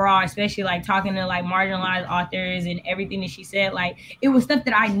just overall, especially like talking to like marginalized authors and everything that she said, like it was stuff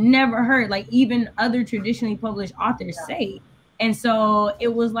that I never heard like even other traditionally published authors say. And so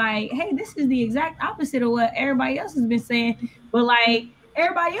it was like, hey, this is the exact opposite of what everybody else has been saying, but like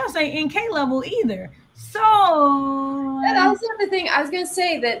everybody else ain't NK level either. So and also the thing I was gonna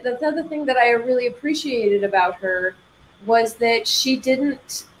say, that the other thing that I really appreciated about her was that she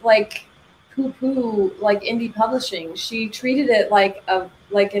didn't like poo-poo like indie publishing. She treated it like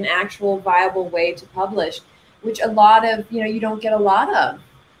an actual viable way to publish, which a lot of you don't get a lot of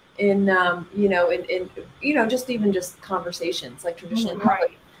in just even just conversations like traditional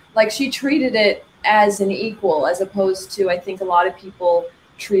public. Like she treated it as an equal, as opposed to I think a lot of people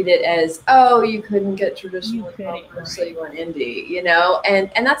treat it as, oh, you couldn't get traditional published, so you went indie,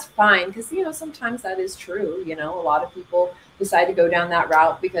 and that's fine, because sometimes that is true. A lot of people decide to go down that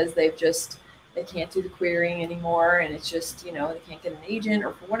route because they can't do the querying anymore, and it's just they can't get an agent,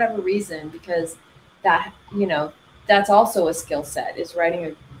 or for whatever reason, because that that's also a skill set, is writing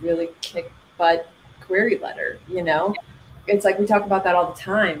a really kick butt query letter. It's like we talk about that all the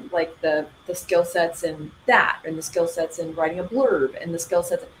time, like the skill sets in that, and the skill sets in writing a blurb, and the skill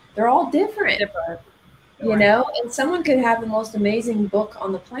sets, they're all different. And someone could have the most amazing book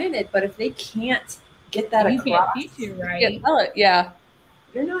on the planet, but if they can't get that across, you're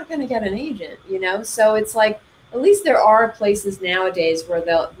not going to get an agent, So it's like, at least there are places nowadays where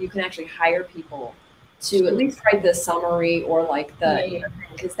you can actually hire people to at least write the summary, or like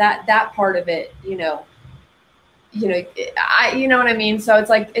because that part of it, you know what I mean? So it's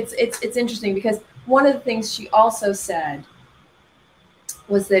like, it's interesting, because one of the things she also said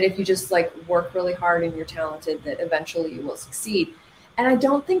was that if you just like work really hard and you're talented, that eventually you will succeed. And I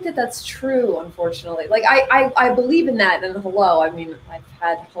don't think that that's true, unfortunately. Like I believe in that, and hello, I mean, I've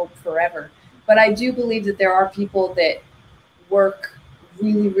had hope forever, but I do believe that there are people that work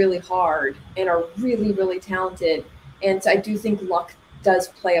really, really hard and are really, really talented. And so I do think luck does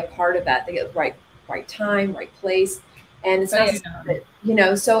play a part of that. They get right time, right place, and it's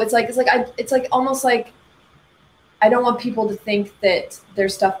not, so it's like almost like I don't want people to think that their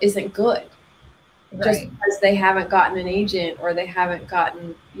stuff isn't good just because they haven't gotten an agent, or they haven't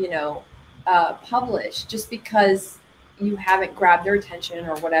gotten published, just because you haven't grabbed their attention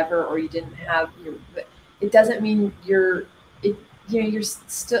or whatever, or you didn't have it doesn't mean you're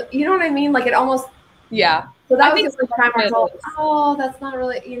still, you know what I mean? Like it almost, So that was the time where I thought, oh, that's not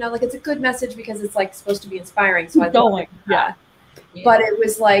really, like it's a good message because it's like supposed to be inspiring. So I thought, but it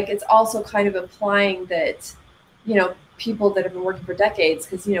was like, it's also kind of implying that, people that have been working for decades,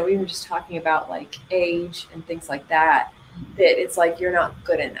 because, we were just talking about like age and things like that, that it's like, you're not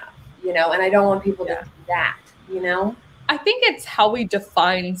good enough, and I don't want people to do that, I think it's how we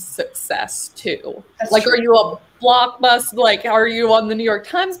define success too. That's true. Are you a blockbuster? Like, are you on the New York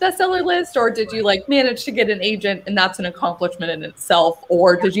Times bestseller list, or did you like manage to get an agent and that's an accomplishment in itself?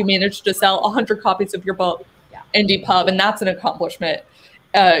 Or did you manage to sell 100 copies of your book, indie pub, and that's an accomplishment?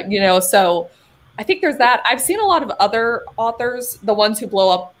 So I think there's that. I've seen a lot of other authors, the ones who blow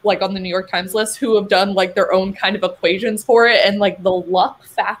up like on the New York Times list, who have done like their own kind of equations for it, and like the luck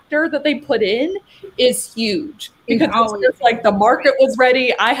factor that they put in is huge, because it's just like the market was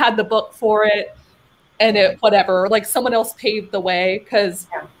ready, I had the book for it, and it whatever, like someone else paved the way. Because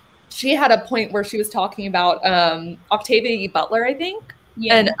she had a point where she was talking about Octavia E. Butler, I think,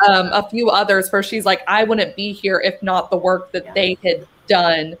 and a few others, where she's like, I wouldn't be here if not the work that they had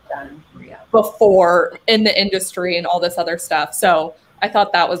done before in the industry and all this other stuff. So I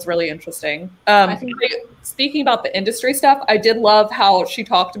thought that was really interesting. Speaking about the industry stuff, I did love how she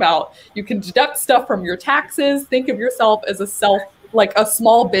talked about you can deduct stuff from your taxes. Think of yourself as a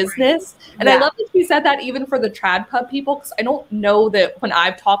small business. And I love that she said that even for the trad pub people, because I don't know that when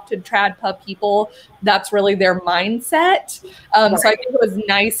I've talked to trad pub people, that's really their mindset. So I think it was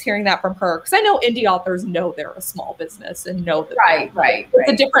nice hearing that from her, because I know indie authors know they're a small business and know that it's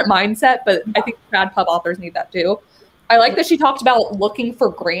a different mindset, but I think trad pub authors need that too. I like that she talked about looking for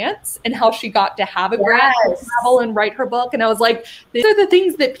grants and how she got to have a grant to travel and write her book. And I was like, these are the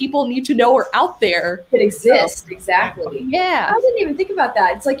things that people need to know are out there. That exist. So, exactly. Yeah. I didn't even think about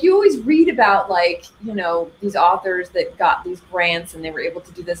that. It's like you always read about like, you know, these authors that got these grants and they were able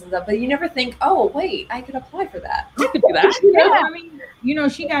to do this and stuff, but you never think, oh, wait, I could apply for that. I could do that. Yeah. I mean, you know,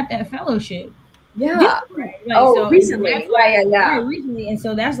 she got that fellowship. Yeah. Like, so recently. Yeah. Recently. And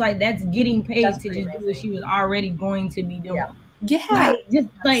so that's getting paid to just do what she was already going to be doing. Yeah. Like, just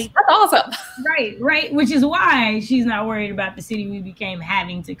like that's awesome. Right. Which is why she's not worried about the city we became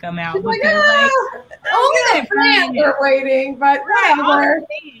having to come out. She's only the fans are waiting, but whatever.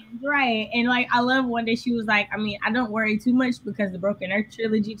 Right. And like I love one day she was like, I mean, I don't worry too much because the Broken Earth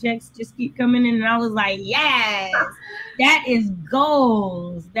trilogy checks just keep coming in. And I was like, yes, that is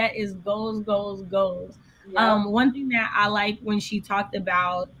goals. That is goals. Yeah. One thing that I like when she talked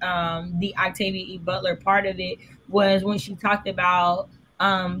about the Octavia E. Butler part of it was when she talked about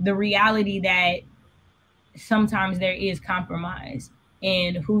the reality that sometimes there is compromise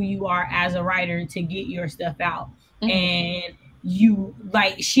in who you are as a writer to get your stuff out. Mm-hmm. And you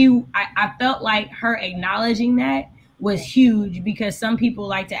like I felt like her acknowledging that was huge because some people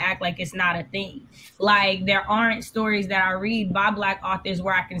like to act like it's not a thing. Like there aren't stories that I read by Black authors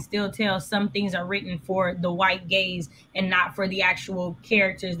where I can still tell some things are written for the white gaze and not for the actual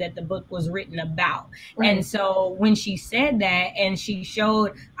characters that the book was written about. Right. And so when she said that and she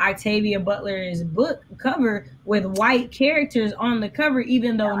showed Octavia Butler's book cover with white characters on the cover,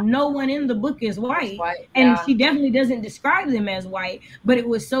 even though no one in the book is white. And she definitely doesn't describe them as white, but it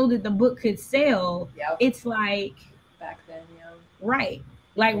was so that the book could sell. It's like back then, right.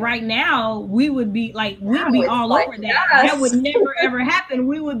 Like right now, we would be like, we'd be all over that. That would never, ever happen.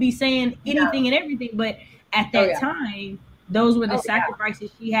 We would be saying anything and everything. But at that time, those were the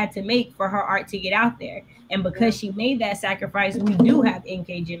sacrifices she had to make for her art to get out there. And because she made that sacrifice, we do have NK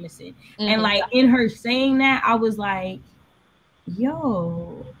Jemisin. Mm-hmm. And like in her saying that, I was like,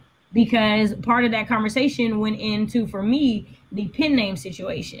 yo, because part of that conversation went into, for me, the pen name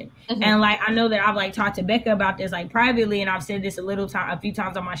situation. Mm-hmm. And like I know that I've like talked to Becca about this like privately, and I've said this a few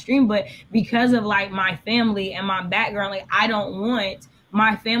times on my stream, but because of like my family and my background, like I don't want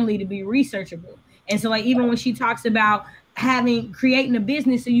my family to be researchable. And so like even when she talks about creating a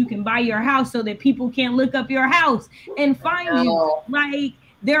business so you can buy your house so that people can't look up your house and find you, like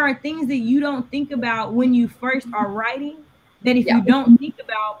there are things that you don't think about when you first are writing that if you don't think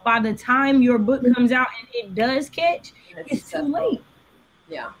about, by the time your book comes out and it does catch, it's too late.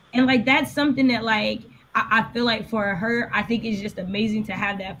 Yeah. And like, that's something that like, I feel like for her, I think it's just amazing to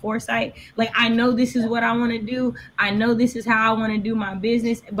have that foresight. Like, I know this is what I want to do. I know this is how I want to do my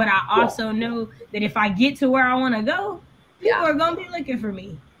business. But I also know that if I get to where I want to go, people are going to be looking for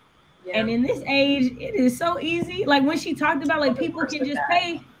me. Yeah. And in this age, it is so easy. Like when she talked about like people can just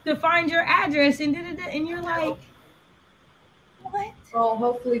pay to find your address and and you're like, what? Well,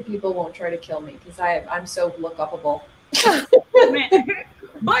 hopefully people won't try to kill me because I'm so look upable.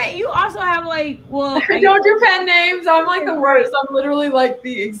 But you also have like, well, don't do pen names. I'm like the worst. I'm literally like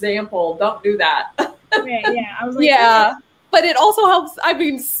the example. Don't do that. Yeah. I was like, but it also helps. I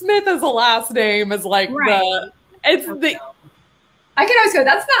mean, Smith as a last name is like I can always go,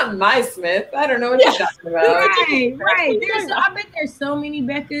 that's not my Smith. I don't know what you're talking about. Right. I bet there's so many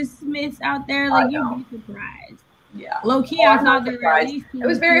Becca Smiths out there. Like you'd be surprised. Yeah. Low key, I thought there were at least. It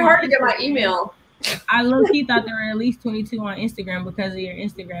was very hard to get my email. I low key thought there were at least 22 on Instagram because of your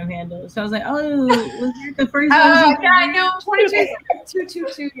Instagram handle. So I was like, oh, was that the first one? Yeah, I know.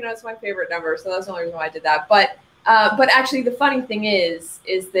 222. You know, it's my favorite number, so that's the only reason why I did that. But actually, the funny thing is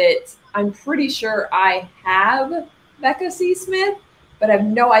that I'm pretty sure I have Becca C. Smith, but I have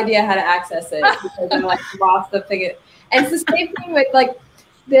no idea how to access it because I like lost the thing. And it's the same thing with like.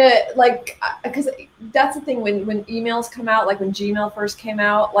 Because that's the thing when emails come out, like when Gmail first came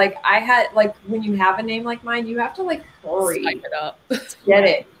out, like I had like when you have a name like mine, you have to like hurry type it up to get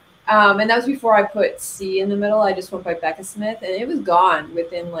it. And that was before I put C in the middle. I just went by Becca Smith, and it was gone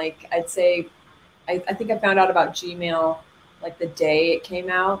within like I'd say I think I found out about Gmail like the day it came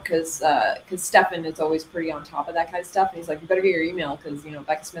out because Stefan is always pretty on top of that kind of stuff, and he's like, you better get your email because you know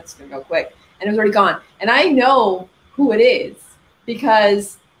Becca Smith's gonna go quick, and it was already gone. And I know who it is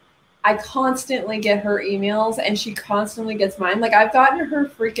because I constantly get her emails and she constantly gets mine. Like I've gotten her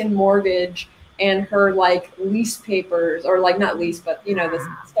freaking mortgage and her like lease papers, or like not lease, but you know, the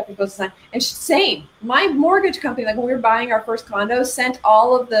stuff you're supposed to sign. And same, my mortgage company, like when we were buying our first condo, sent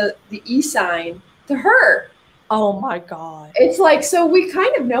all of the e-sign to her. Oh my God. It's like, so we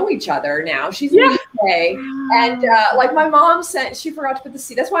kind of know each other now. She's in the K. And like my mom sent, she forgot to put the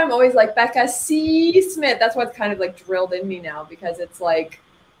C. That's why I'm always like Becca C. Smith. That's what's kind of like drilled in me now, because it's like,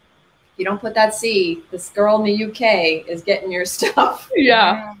 you don't put that C, this girl in the UK is getting your stuff.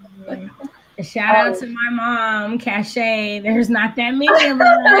 Yeah. Shout out to my mom, Kashay. There's not that many of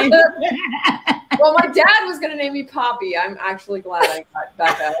us. Well, my dad was going to name me Poppy. I'm actually glad I got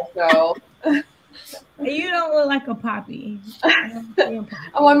Becca. So you don't look like a poppy.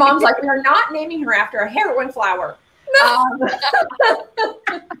 Oh, my mom's like, we are not naming her after a heroin flower.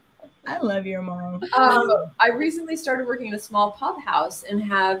 I love your mom. I recently started working in a small pub house, and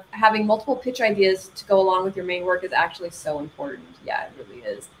having multiple pitch ideas to go along with your main work is actually so important. Yeah, it really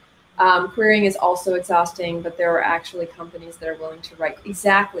is. Querying is also exhausting, but there are actually companies that are willing to write.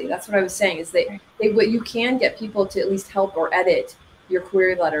 Exactly. That's what I was saying, is you can get people to at least help or edit your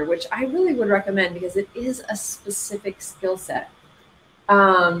query letter, which I really would recommend because it is a specific skill set.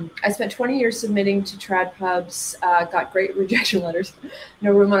 I spent 20 years submitting to trad pubs, got great rejection letters.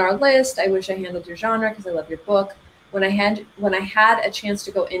 No room on our list. I wish I handled your genre because I love your book. When I had a chance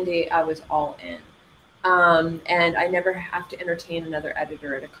to go indie, I was all in. And I never have to entertain another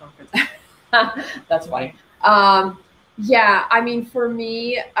editor at a conference. That's funny. Yeah, I mean, for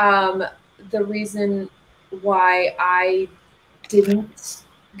me, the reason why I didn't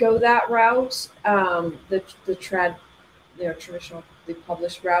go that route, the trad, traditionally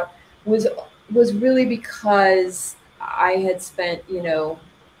published route, was really because I had spent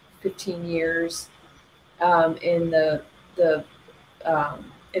 15 years in the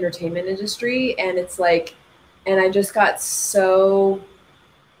entertainment industry, and it's like, and I just got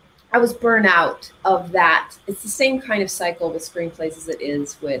I was burnt out of that. It's the same kind of cycle with screenplays as it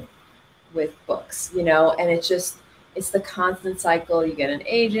is with books, and it's the constant cycle. You get an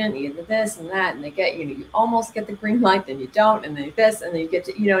agent, you get this and that, and they get you almost get the green light, then you don't, and then this, and then you get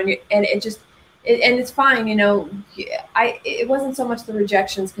to and it's fine. It wasn't so much the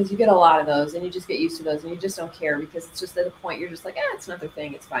rejections, because you get a lot of those and you just get used to those and you just don't care, because it's just at a point you're just like, it's another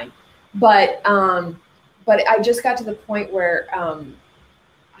thing, it's fine. But I just got to the point where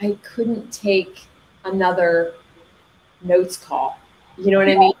I couldn't take another notes call. You know what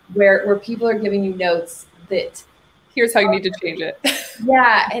I mean? Where people are giving you notes that, here's how you need to change it.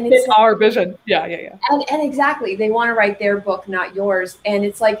 Yeah, and it's our vision. Yeah. And exactly, they want to write their book, not yours. And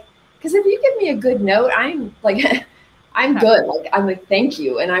it's like, because if you give me a good note, I'm like, I'm good. Like, I'm like, thank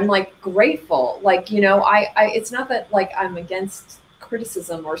you, and I'm like grateful. Like, it's not that like I'm against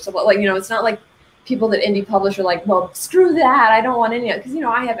criticism or stuff. Like, it's not like people that indie publish are like, well, screw that, I don't want any. Because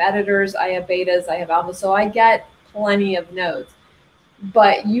I have editors, I have betas, I have alphas, so I get plenty of notes.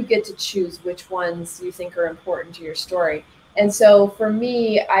 But you get to choose which ones you think are important to your story. And so for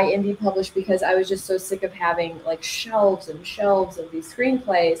me, I indie published because I was just so sick of having like shelves and shelves of these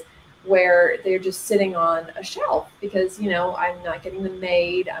screenplays where they're just sitting on a shelf because, I'm not getting them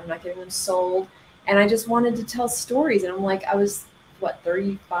made, I'm not getting them sold. And I just wanted to tell stories. And I'm like, I was,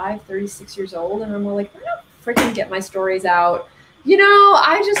 35, 36 years old. And I'm like, why not freaking get my stories out?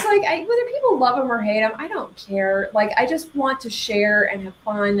 I just like, whether people love them or hate them, I don't care. Like, I just want to share and have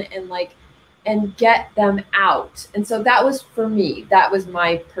fun and get them out. And so that was, for me, that was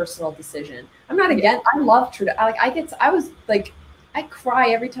my personal decision. I'm not against, I love I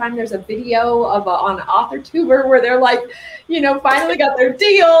cry every time there's a video of on AuthorTuber where they're like, finally got their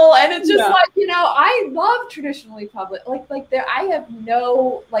deal. And it's just like, I love traditionally published. I have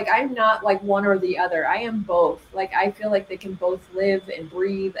no, I'm not like one or the other. I am both. Like, I feel like they can both live and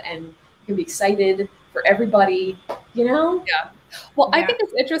breathe and can be excited for everybody, Yeah. Well, I think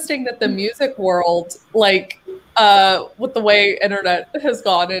it's interesting that the music world, with the way internet has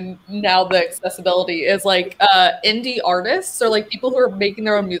gone and now the accessibility is indie artists or people who are making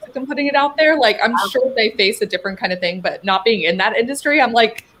their own music and putting it out there. I'm sure they face a different kind of thing, but not being in that industry, I'm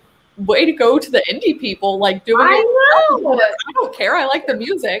like, way to go to the indie people, doing it. I don't care. I like the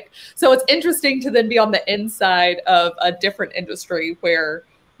music. So it's interesting to then be on the inside of a different industry where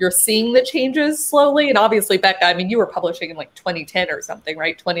you're seeing the changes slowly. And obviously, Becca, I mean, you were publishing in 2010 or something,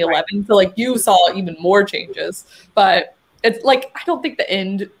 right? 2011. Right. So you saw even more changes. But it's I don't think the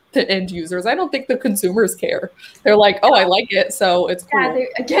end users, I don't think the consumers care. They're like, oh, I like it, so it's cool. Yeah,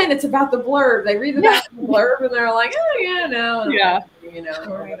 again, it's about the blurb. They read the back of the blurb and they're like, oh yeah, no. Yeah.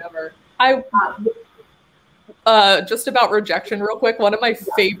 Or whatever. Just about rejection real quick. One of my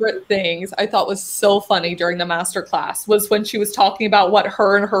favorite things I thought was so funny during the master class was when she was talking about what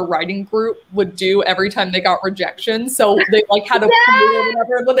her and her writing group would do every time they got rejection. So they had a pool or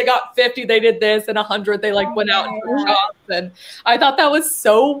whatever. And when they got 50, they did this, and 100, they went out and took shots. And I thought that was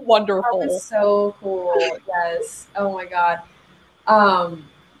so wonderful. That was so cool. Yes. Oh my God.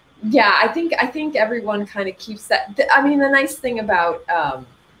 Yeah, I think everyone kind of keeps that. I mean, the nice thing about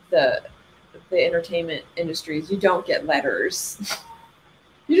the entertainment industry is you don't get letters.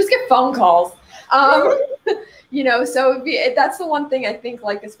 You just get phone calls. You know, so that's the one thing I think,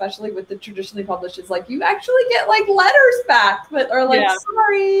 like, especially with the traditionally published, is like you actually get like letters back that are like,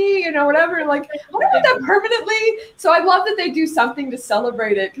 sorry, you know, whatever. Like, I don't want that permanently. So I love that they do something to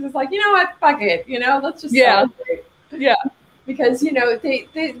celebrate it, because it's like, you know what, fuck it, you know, let's just celebrate. Yeah. Because, you know, they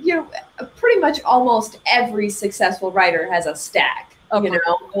you know, pretty much almost every successful writer has a stack. You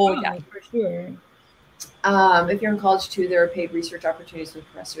know, for sure. If you're in college too, there are paid research opportunities with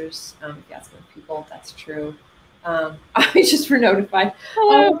professors. If you ask most people, that's true. I just were notified.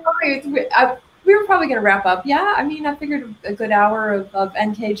 We were probably going to wrap up. Yeah, I mean, I figured a good hour of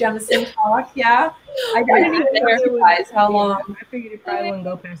NK Jemisin talk. Yeah, I didn't even ask you guys how long. I figured it probably wouldn't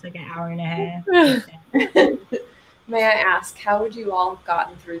go past like an hour and a half. May I ask, how would you all have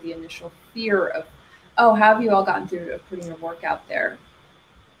gotten through the initial fear of? How have you all gotten through putting your work out there?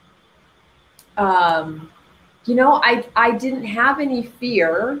 You know, I didn't have any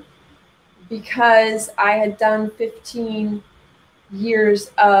fear, because I had done 15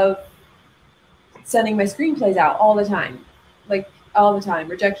 years of sending my screenplays out all the time, like all the time,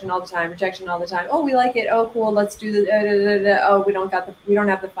 rejection all the time, rejection all the time. Oh, we like it. Oh, cool. Let's do the. Oh, we don't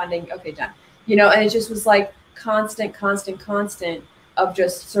have the funding. Okay, done. You know, and it just was like constant of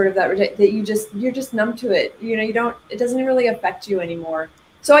just sort of that you're just numb to it. You know, it doesn't really affect you anymore.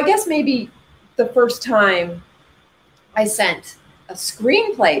 So I guess maybe the first time I sent a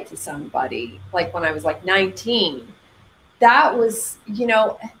screenplay to somebody, like when I was like 19, that was, you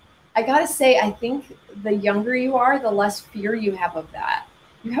know, I gotta say, I think the younger you are, the less fear you have of that.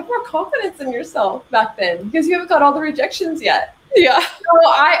 You have more confidence in yourself back then, because you haven't got all the rejections yet. Yeah. So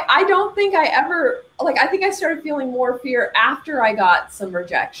I don't think I ever, like, I think I started feeling more fear after I got some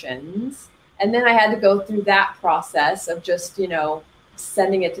rejections. And then I had to go through that process of just, you know,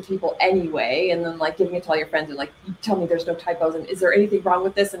 sending it to people anyway, and then like giving it to all your friends and like, you tell me there's no typos, and is there anything wrong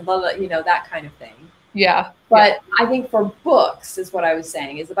with this, and blah, blah, you know, that kind of thing. Yeah. But I think for books, is what I was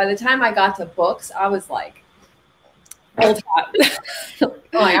saying, is that by the time I got to books, I was like, old hat.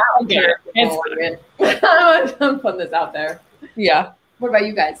 I don't care. I'm putting this out there. Yeah. What about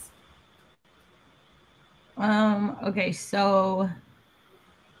you guys? Okay, so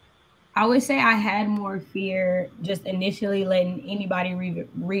I would say I had more fear just initially letting anybody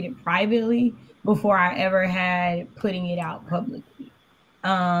read it privately before I ever had putting it out publicly.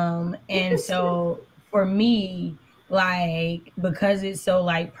 And so for me, like, because it's so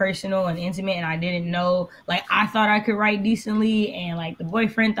like personal and intimate, and I didn't know, like, I thought I could write decently, and like the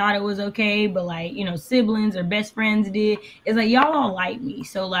boyfriend thought it was okay, but like, you know, siblings or best friends did. It's like, y'all don't like me,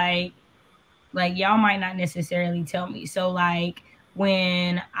 so like y'all might not necessarily tell me. So like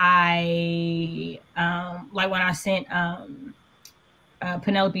when I sent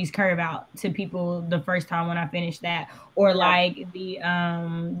Penelope's Curve out to people the first time when I finished that, or like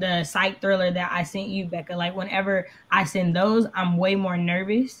the psych thriller that I sent you, Becca, like whenever I send those, I'm way more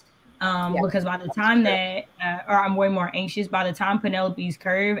nervous because by the time that or I'm way more anxious. By the time Penelope's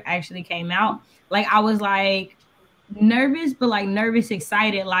Curve actually came out, like I was like nervous, but like nervous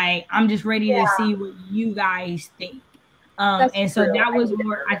excited, like I'm just ready to see what you guys think. And so that was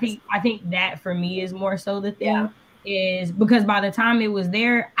more, I think that for me is more so the thing, is because by the time it was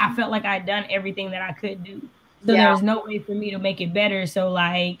there, I felt like I'd done everything that I could do, so there was no way for me to make it better, so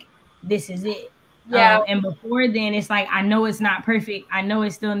like this is it. And before then, it's like, I know it's not perfect, I know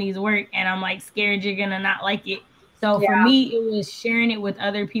it still needs work, and I'm like scared you're gonna not like it. So for me, it was sharing it with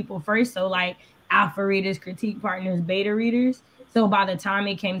other people first, so like alpha readers, critique partners, beta readers. So by the time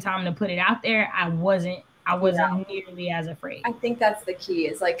it came time to put it out there, I wasn't nearly as afraid. I think that's the key,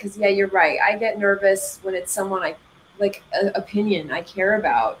 is like, because you're right, I get nervous when it's someone I like, an opinion I care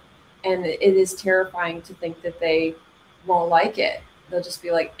about, and it is terrifying to think that they won't like it. They'll just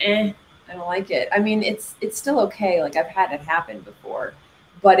be like, I don't like it. I mean, it's still okay, like I've had it happen before,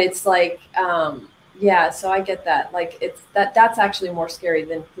 but it's like so I get that. Like, it's that's actually more scary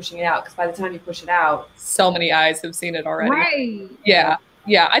than pushing it out, because by the time you push it out, so many eyes have seen it already. Right. Yeah.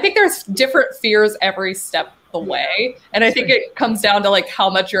 I think there's different fears every step of the way. And I think it comes down to like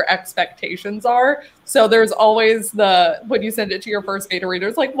how much your expectations are. So there's always when you send it to your first beta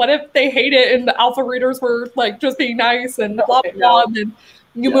readers, like, what if they hate it and the alpha readers were like just being nice and blah, blah, blah. And then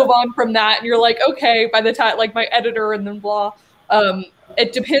you move on from that and you're like, okay, by the time, like my editor and then blah.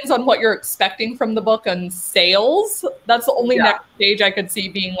 It depends on what you're expecting from the book and sales. That's the only next stage I could see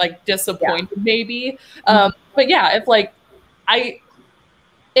being like disappointed maybe. But yeah, if like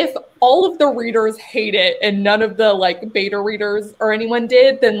if all of the readers hate it and none of the like beta readers or anyone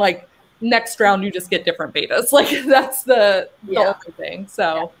did, then like next round you just get different betas. Like that's the only thing.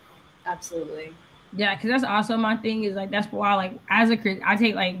 So absolutely. Yeah, because that's also my thing is like that's why like as I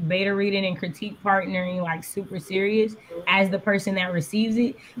take like beta reading and critique partnering like super serious as the person that receives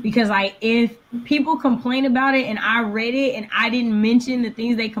it, because like if people complain about it and I read it and I didn't mention the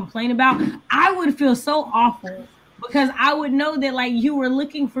things they complain about, I would feel so awful because I would know that like you were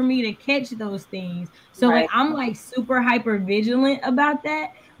looking for me to catch those things. So like I'm like super hyper vigilant about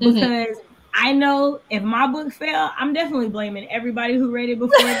that because I know if my book failed, I'm definitely blaming everybody who read it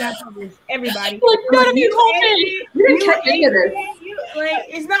before it got published. Everybody. Like, none of you told me. You didn't catch any of this. Like,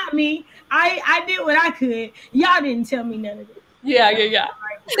 it's not me. I did what I could. Y'all didn't tell me none of it. Yeah.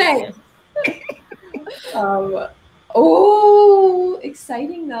 Thanks. Oh,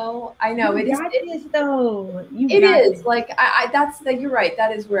 exciting though. I know it is. It is like you're right.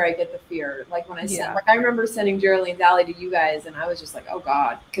 That is where I get the fear. Like when I sent, like I remember sending Geraldine's Alley to you guys, and I was just like, oh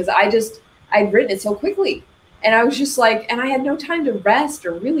God, because I'd written it so quickly, and I was just like, and I had no time to rest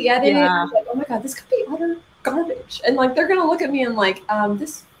or really edit it. I was like, oh my God, this could be utter garbage, and like they're gonna look at me and like,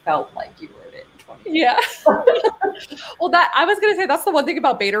 this felt like you wrote it in 20 Yeah. Well, that I was gonna say that's the one thing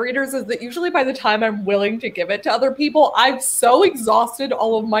about beta readers is that usually by the time I'm willing to give it to other people, I've so exhausted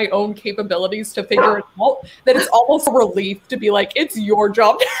all of my own capabilities to figure it out that it's almost a relief to be like, it's your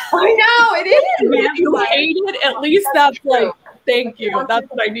job. I know it is. If you hate it, at least that's like, thank you. That's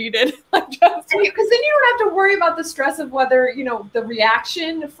what I needed. Like just because then you don't have to worry about the stress of whether the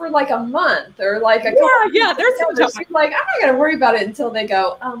reaction for like a month or like a couple there's some time. Like I'm not gonna worry about it until they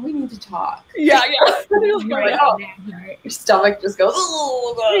go, we need to talk. Yeah. Like, oh, your stomach just goes,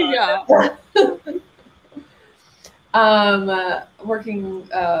 oh yeah.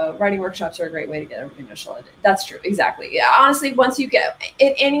 Writing workshops are a great way to get everything initial. That's true. Exactly. Yeah. Honestly, once you get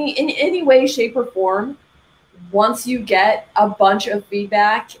in any way, shape, or form, once you get a bunch of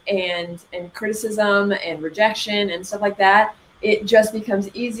feedback and criticism and rejection and stuff like that, it just becomes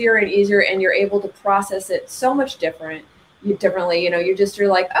easier and easier, and you're able to process it so much differently. You're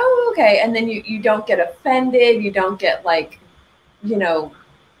like, oh, okay. And then you don't get offended. You don't get like,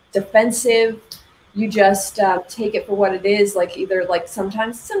 defensive. You just take it for what it is. Like either like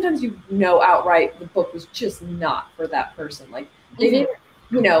sometimes outright the book was just not for that person. Like they didn't,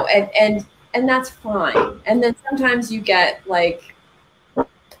 and that's fine. And then sometimes you get like,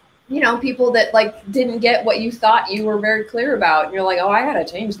 people that like didn't get what you thought you were very clear about. And you're like, oh, I got to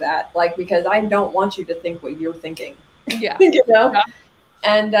change that. Like, because I don't want you to think what you're thinking. Yeah. Yeah.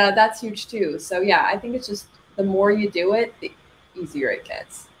 And that's huge too. So yeah, I think it's just the more you do it, the easier it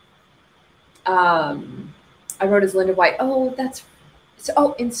gets. I wrote as Linda White. Oh,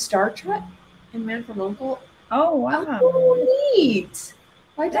 in Star Trek and Man from U.N.C.L.E. Oh, wow. Oh, neat.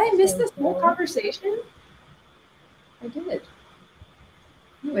 Why did I miss this whole conversation? I did.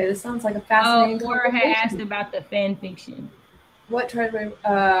 Anyway, this sounds like a fascinating Laura had asked about the fan fiction. What tried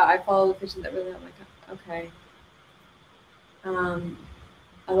I follow the fiction that really okay.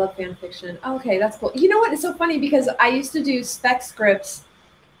 I love fan fiction. Okay, that's cool. You know what? It's so funny because I used to do spec scripts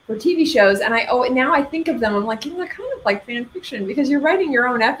for TV shows, and now I think of them. I'm like, they're kind of like fan fiction because you're writing your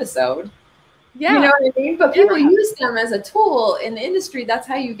own episode. Yeah. You know what I mean? But people use them as a tool in the industry. That's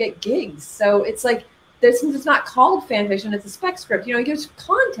how you get gigs. So it's like, it's not called fan fiction. It's a spec script. It gives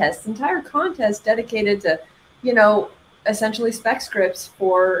contests, entire contests dedicated to, essentially spec scripts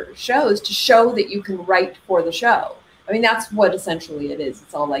for shows to show that you can write for the show. I mean, that's what essentially it is.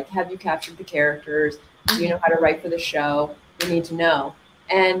 It's all like, have you captured the characters? Do you know how to write for the show? You need to know.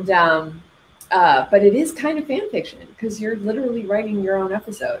 And, but it is kind of fan fiction because you're literally writing your own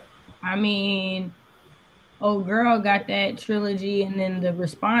episode. I mean, old girl got that trilogy and then the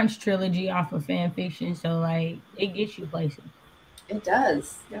response trilogy off of fan fiction. So like it gets you places. It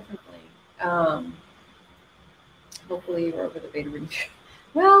does, definitely. Hopefully you're over the beta review.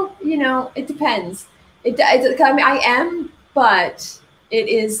 Well, it depends. I am, but it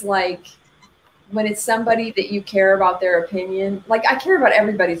is like when it's somebody that you care about their opinion. Like I care about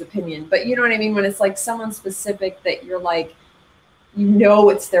everybody's opinion, but you know what I mean? When it's like someone specific that you're like,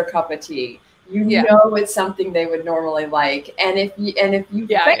 it's their cup of tea. It's something they would normally like. And if you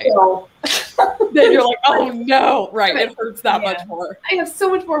fail, then you're like, oh no, right. It hurts that much more. I have so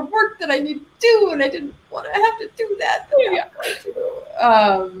much more work that I need to do, and I didn't want to have to do that.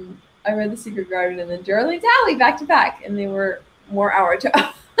 I read The Secret Garden and then Geraldine's Alley back to back, and they were more hour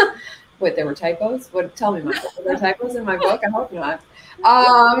to. Wait, there were typos? What? Tell me, Michael. Were there typos in my book? I hope not.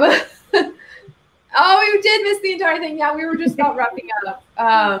 Oh, we did miss the entire thing. Yeah, we were just about wrapping up.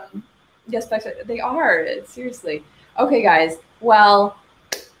 Yes, they are. Seriously. Okay, guys. Well,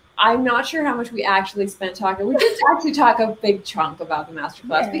 I'm not sure how much we actually spent talking. We did actually talk a big chunk about the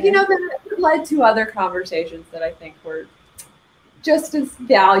masterclass, but you know, that led to other conversations that I think were just as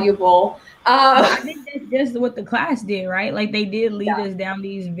valuable. I think that's just what the class did, right? Like they did lead us down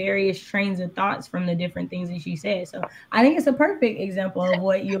these various trains of thoughts from the different things that she said. So I think it's a perfect example of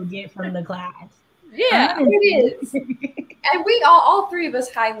what you'll get from the class. Yeah, it is. And we all three of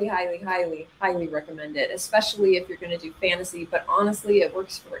us highly recommend it, especially if you're going to do fantasy. But honestly, it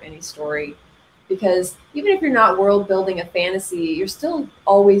works for any story, because even if you're not world building a fantasy, you're still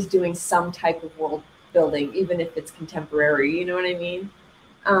always doing some type of world building, even if it's contemporary. You know what I mean?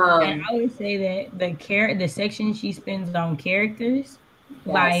 And I would say that the section she spends on characters,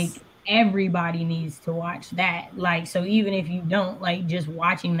 like everybody needs to watch that. Like, so even if you don't like just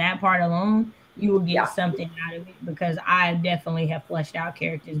watching that part alone, you will get something out of it, because I definitely have fleshed out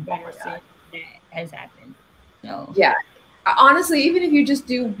characters better since that has happened. So yeah, honestly, even if you just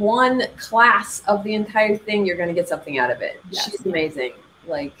do one class of the entire thing, you're going to get something out of it. She's amazing.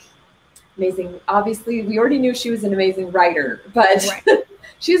 Like, amazing. Obviously, we already knew she was an amazing writer, but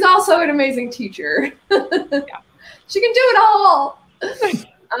she's also an amazing teacher. She can do it all.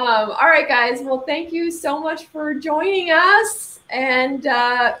 All right, guys. Well, thank you so much for joining us, and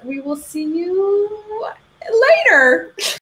we will see you later.